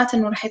معناته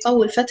إنه راح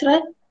يطول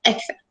فترة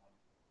أكثر.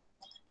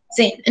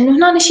 زين، إنه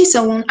هنا شو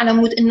يسوون على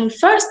مود إنه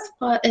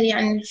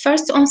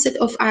الفيرست onset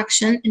of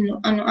action،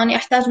 إنه أنا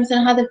أحتاج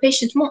مثلا هذا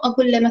البيشنت مو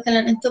أقول له مثلا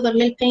انتظر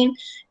للبين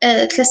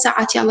 3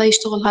 ساعات يلا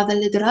يشتغل هذا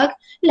الدراج،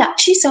 لا،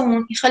 شو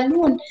يسوون؟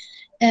 يخلون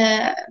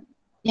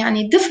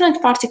يعني different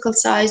particle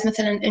size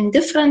مثلا in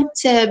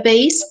different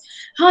base.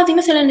 هذه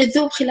مثلا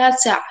تذوب خلال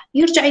ساعة،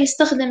 يرجع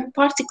يستخدم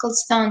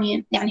particles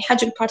ثانية يعني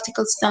حجم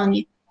particles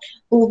ثانية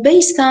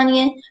وبيس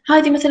ثانية،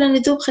 هذه مثلا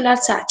تذوب خلال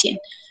ساعتين.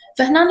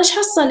 فهنا إيش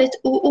حصلت؟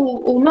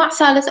 ونوع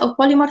ثالث أو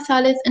بوليمر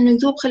ثالث إنه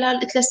يذوب خلال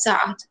 3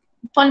 ساعات،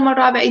 بوليمر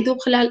رابع يذوب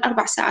خلال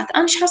 4 ساعات.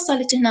 أنا إيش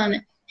حصلت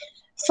هنا؟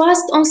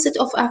 fast onset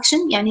of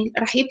action، يعني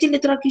راح يبدي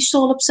الإدراك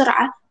يشتغل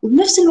بسرعة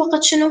وبنفس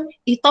الوقت شنو؟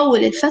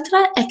 يطول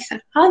الفترة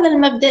أكثر. هذا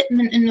المبدأ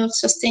من إنه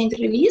sustained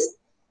release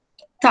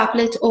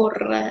tablet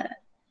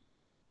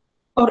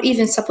or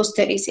even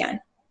suppositories يعني.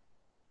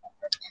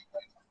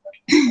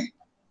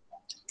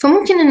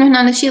 فممكن إنه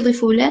هنا شيء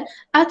يضيفوا له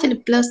آتل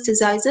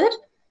بلاستيزايزر،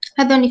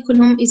 هذول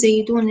كلهم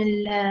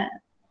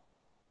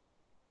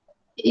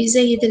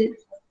يزيد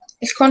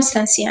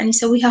الكونستانسي يعني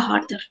يسويها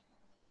هاردر.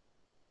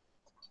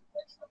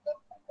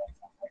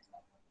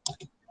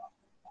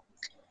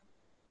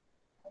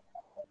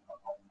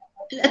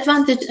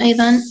 الادفانتج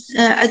أيضا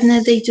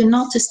عندنا they do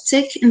not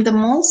stick in the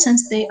mold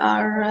since they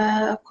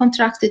are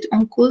contracted on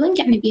cooling،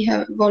 يعني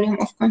بيها volume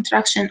of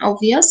contraction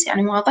obvious،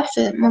 يعني واضح،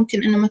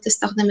 فممكن إنه ما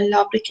تستخدم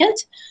اللابريكانت.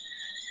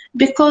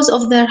 Because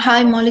of their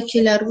high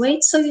molecular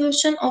weight,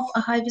 solution of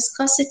a high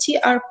viscosity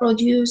are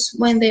produced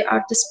when they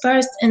are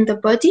dispersed in the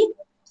body.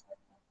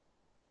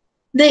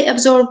 They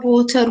absorb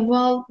water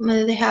well,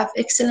 they have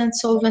excellent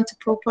solvent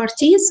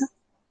properties.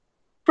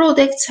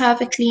 Products have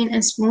a clean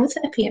and smooth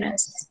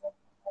appearance.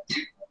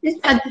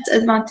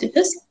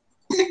 Disadvantages.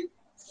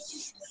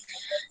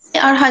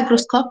 They are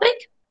hygroscopic,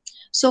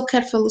 so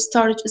careful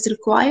storage is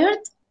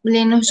required.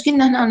 لأنه إيش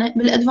قلنا هنا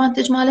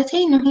بالادفانتج مالتها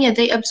إنه هي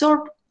they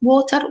absorb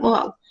water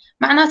well،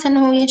 معناته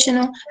إنه هي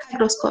شنو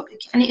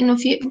hygroscopic، يعني إنه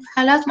في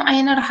حالات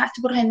معينة راح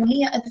أعتبرها إنه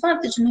هي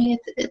advantage إنه هي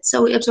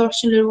تسوي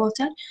absorption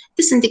للwater.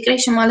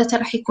 disintegration مالتها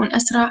راح يكون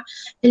أسرع،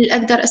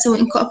 أقدر أسوي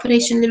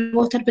incorporation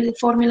للwater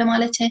بالفورمولا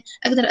مالتها،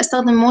 أقدر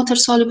أستخدم water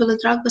soluble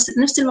drug، بس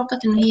بنفس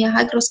الوقت إنه هي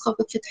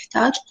hygroscopic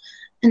فتحتاج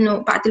إنه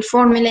بعد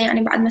الفورمولا،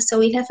 يعني بعد ما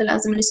أسويها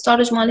فلازم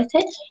الستورج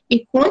مالتها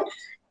يكون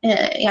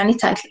يعني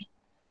tightly.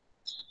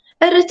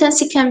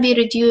 Irritancy can be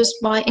reduced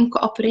by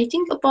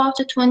incorporating about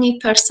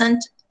 20%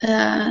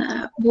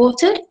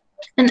 water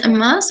in a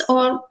mass,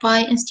 or by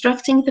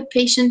instructing the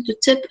patient to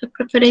tip a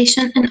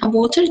preparation in a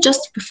water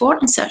just before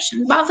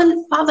insertion.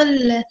 بعض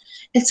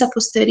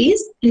السبوستريز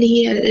اللي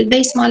هي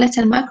البيس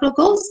مالتها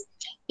المايكروجولز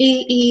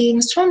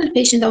ينصحون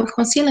البيشنت أو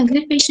الكونسيلنج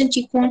للبيشنت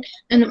يكون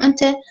إنه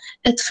أنت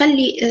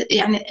تخلي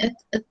يعني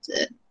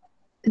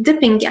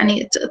dipping،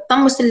 يعني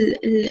تطمس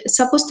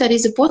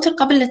السبوستريز بوتر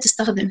قبل لا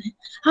تستخدمها.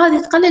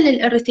 هذه تقلل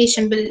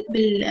الاريتيشن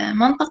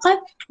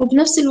بالمنطقة،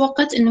 وبنفس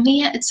الوقت إنه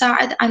هي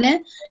تساعد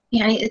على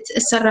يعني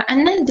تسرع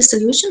لنا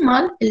الديسوليوشن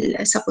مال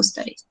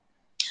السبوستريز.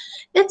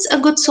 It's a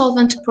good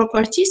solvent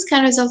properties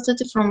can result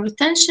from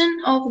retention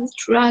of the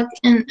drug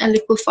in a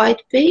liquefied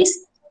base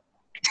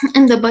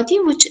in the body,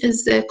 which is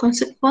a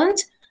consequent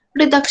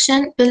reduction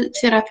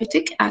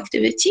بالtherapeutic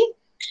activity.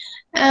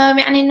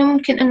 يعني إنه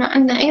ممكن إنه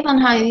عندنا أيضا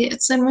هاي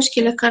تصير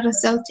مشكلة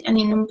كرزلت،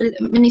 يعني إنه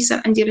من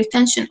يصير عندي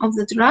retention of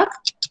the drug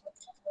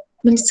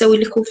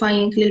بنسوي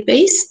liquefying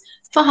للبيس،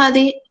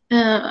 فهذه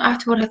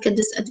أعتبرها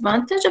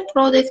disadvantage. A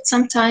product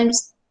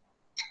sometimes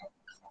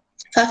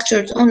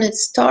factored on its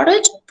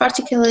storage,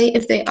 particularly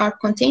if they are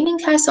containing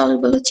high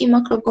solubility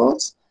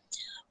macrogoals,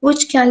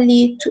 which can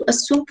lead to a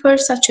super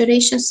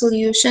saturation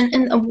solution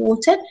in a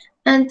water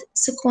and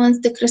sequence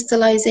the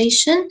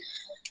crystallization,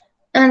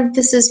 and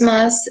this is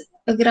mass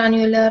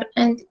granular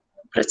and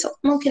brittle.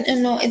 ممكن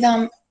إنه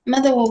إذا ما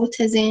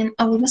ذوبتها زين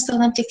أو ما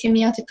استخدمت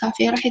الكميات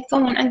الكافية راح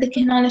يتكون عندك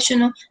هنا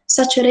شنو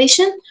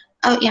saturation،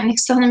 أو يعني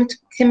استخدمت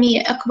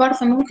كمية أكبر،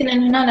 فممكن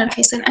إنه هنا راح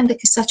يصير عندك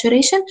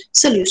saturation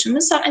solution. من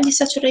صار عندي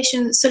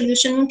saturation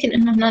solution ممكن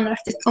إنه هنا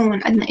راح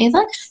تتكون عندنا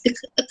أيضا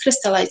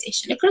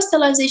crystallization.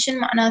 crystallization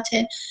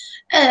معناته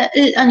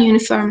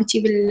الانيونيفورميتي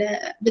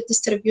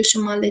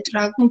بالديستريبيوشن مال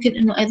الدراج، ممكن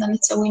انه ايضا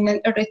تسوي لنا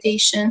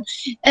الاريتيشن.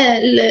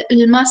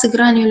 الماس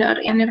جرانيولر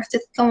يعني راح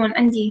تتكون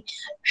عندي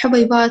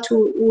حبيبات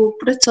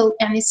وبريتل،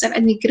 يعني يصير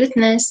عندي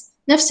جريتنس.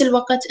 نفس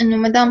الوقت انه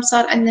ما دام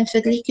صار عندنا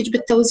فدليكج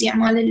بالتوزيع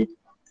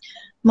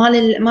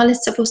مال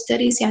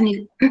السبوستريز،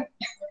 يعني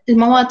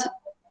المواد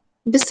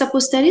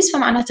بالسبوستريز،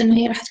 فمعناته انه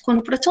هي راح تكون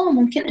بريتل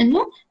وممكن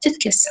انه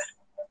تتكسر.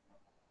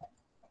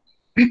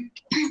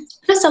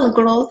 crystal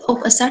growth of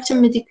a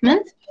certain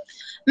medicament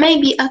may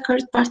be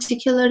occurred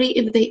particularly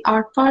if they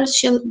are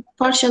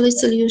partially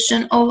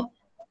solution or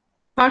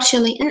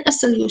partially in a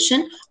solution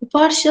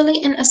partially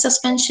in a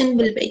suspension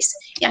بالبيس.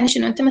 يعني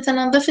شنو؟ أنت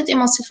مثلا ضفت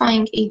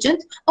emulsifying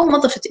agent أو ما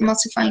ضفت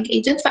emulsifying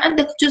agent،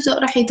 فعندك جزء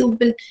راح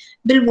يذوب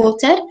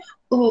بالووتر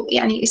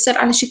ويعني يصير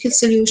على شكل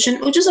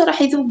solution، وجزء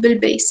راح يذوب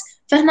بالبيس،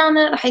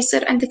 فهنا راح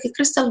يصير عندك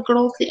crystal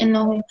growth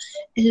لأنه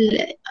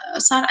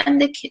صار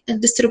عندك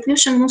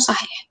distribution مو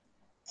صحيح.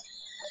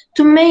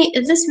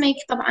 This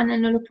make طبعا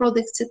إنه the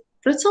products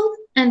brittle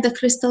and the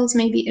crystals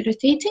may be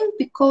irritating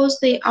because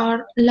they are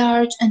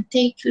large and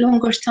take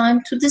longer time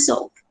to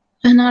dissolve.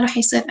 هنا راح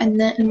يصير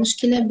عندنا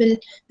المشكلة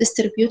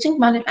بالdistributing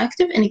مال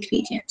active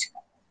ingredient.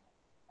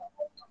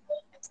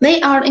 They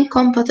are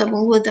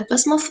incompatible with the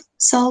bismuth,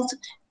 salt,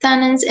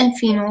 tannins and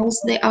phenols.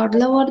 They are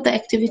lower the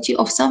activity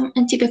of some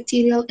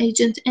antibacterial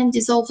agent and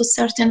dissolve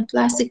certain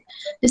plastic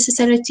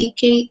necessity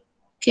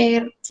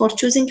care for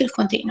choosing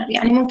الكونتينر.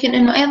 يعني ممكن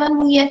إنه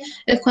أيضا هي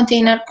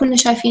الكونتينر كنا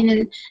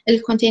شايفين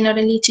الكونتينر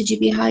اللي تجي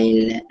بيه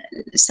هاي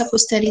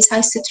السبوستريز هاي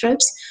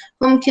الستريبس،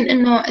 فممكن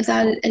إنه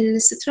إذا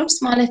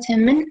الستريبس مالتها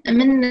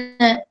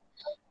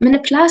من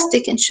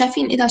بلاستيك، انتم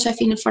شايفين إذا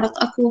شايفين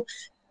الفرق،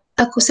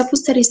 اكو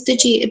سبوستريز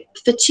تجي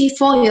بشي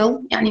فويل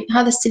يعني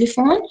هذا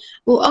السيليفون،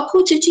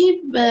 واكو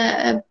تجي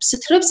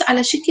بستريبس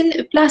على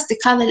شكل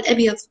بلاستيك هذا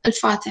الابيض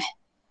الفاتح،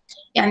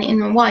 يعني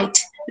انه وايت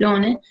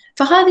لونه،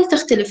 فهذه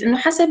تختلف انه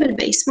حسب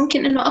البيس.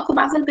 ممكن انه اكو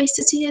بعض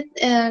البيسز هي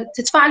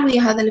تتفاعل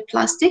ويا هذا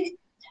البلاستيك،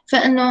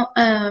 فانه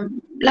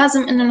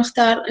لازم انه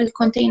نختار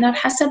الكونتينر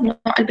حسب نوع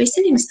البيس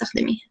اللي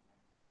مستخدميه.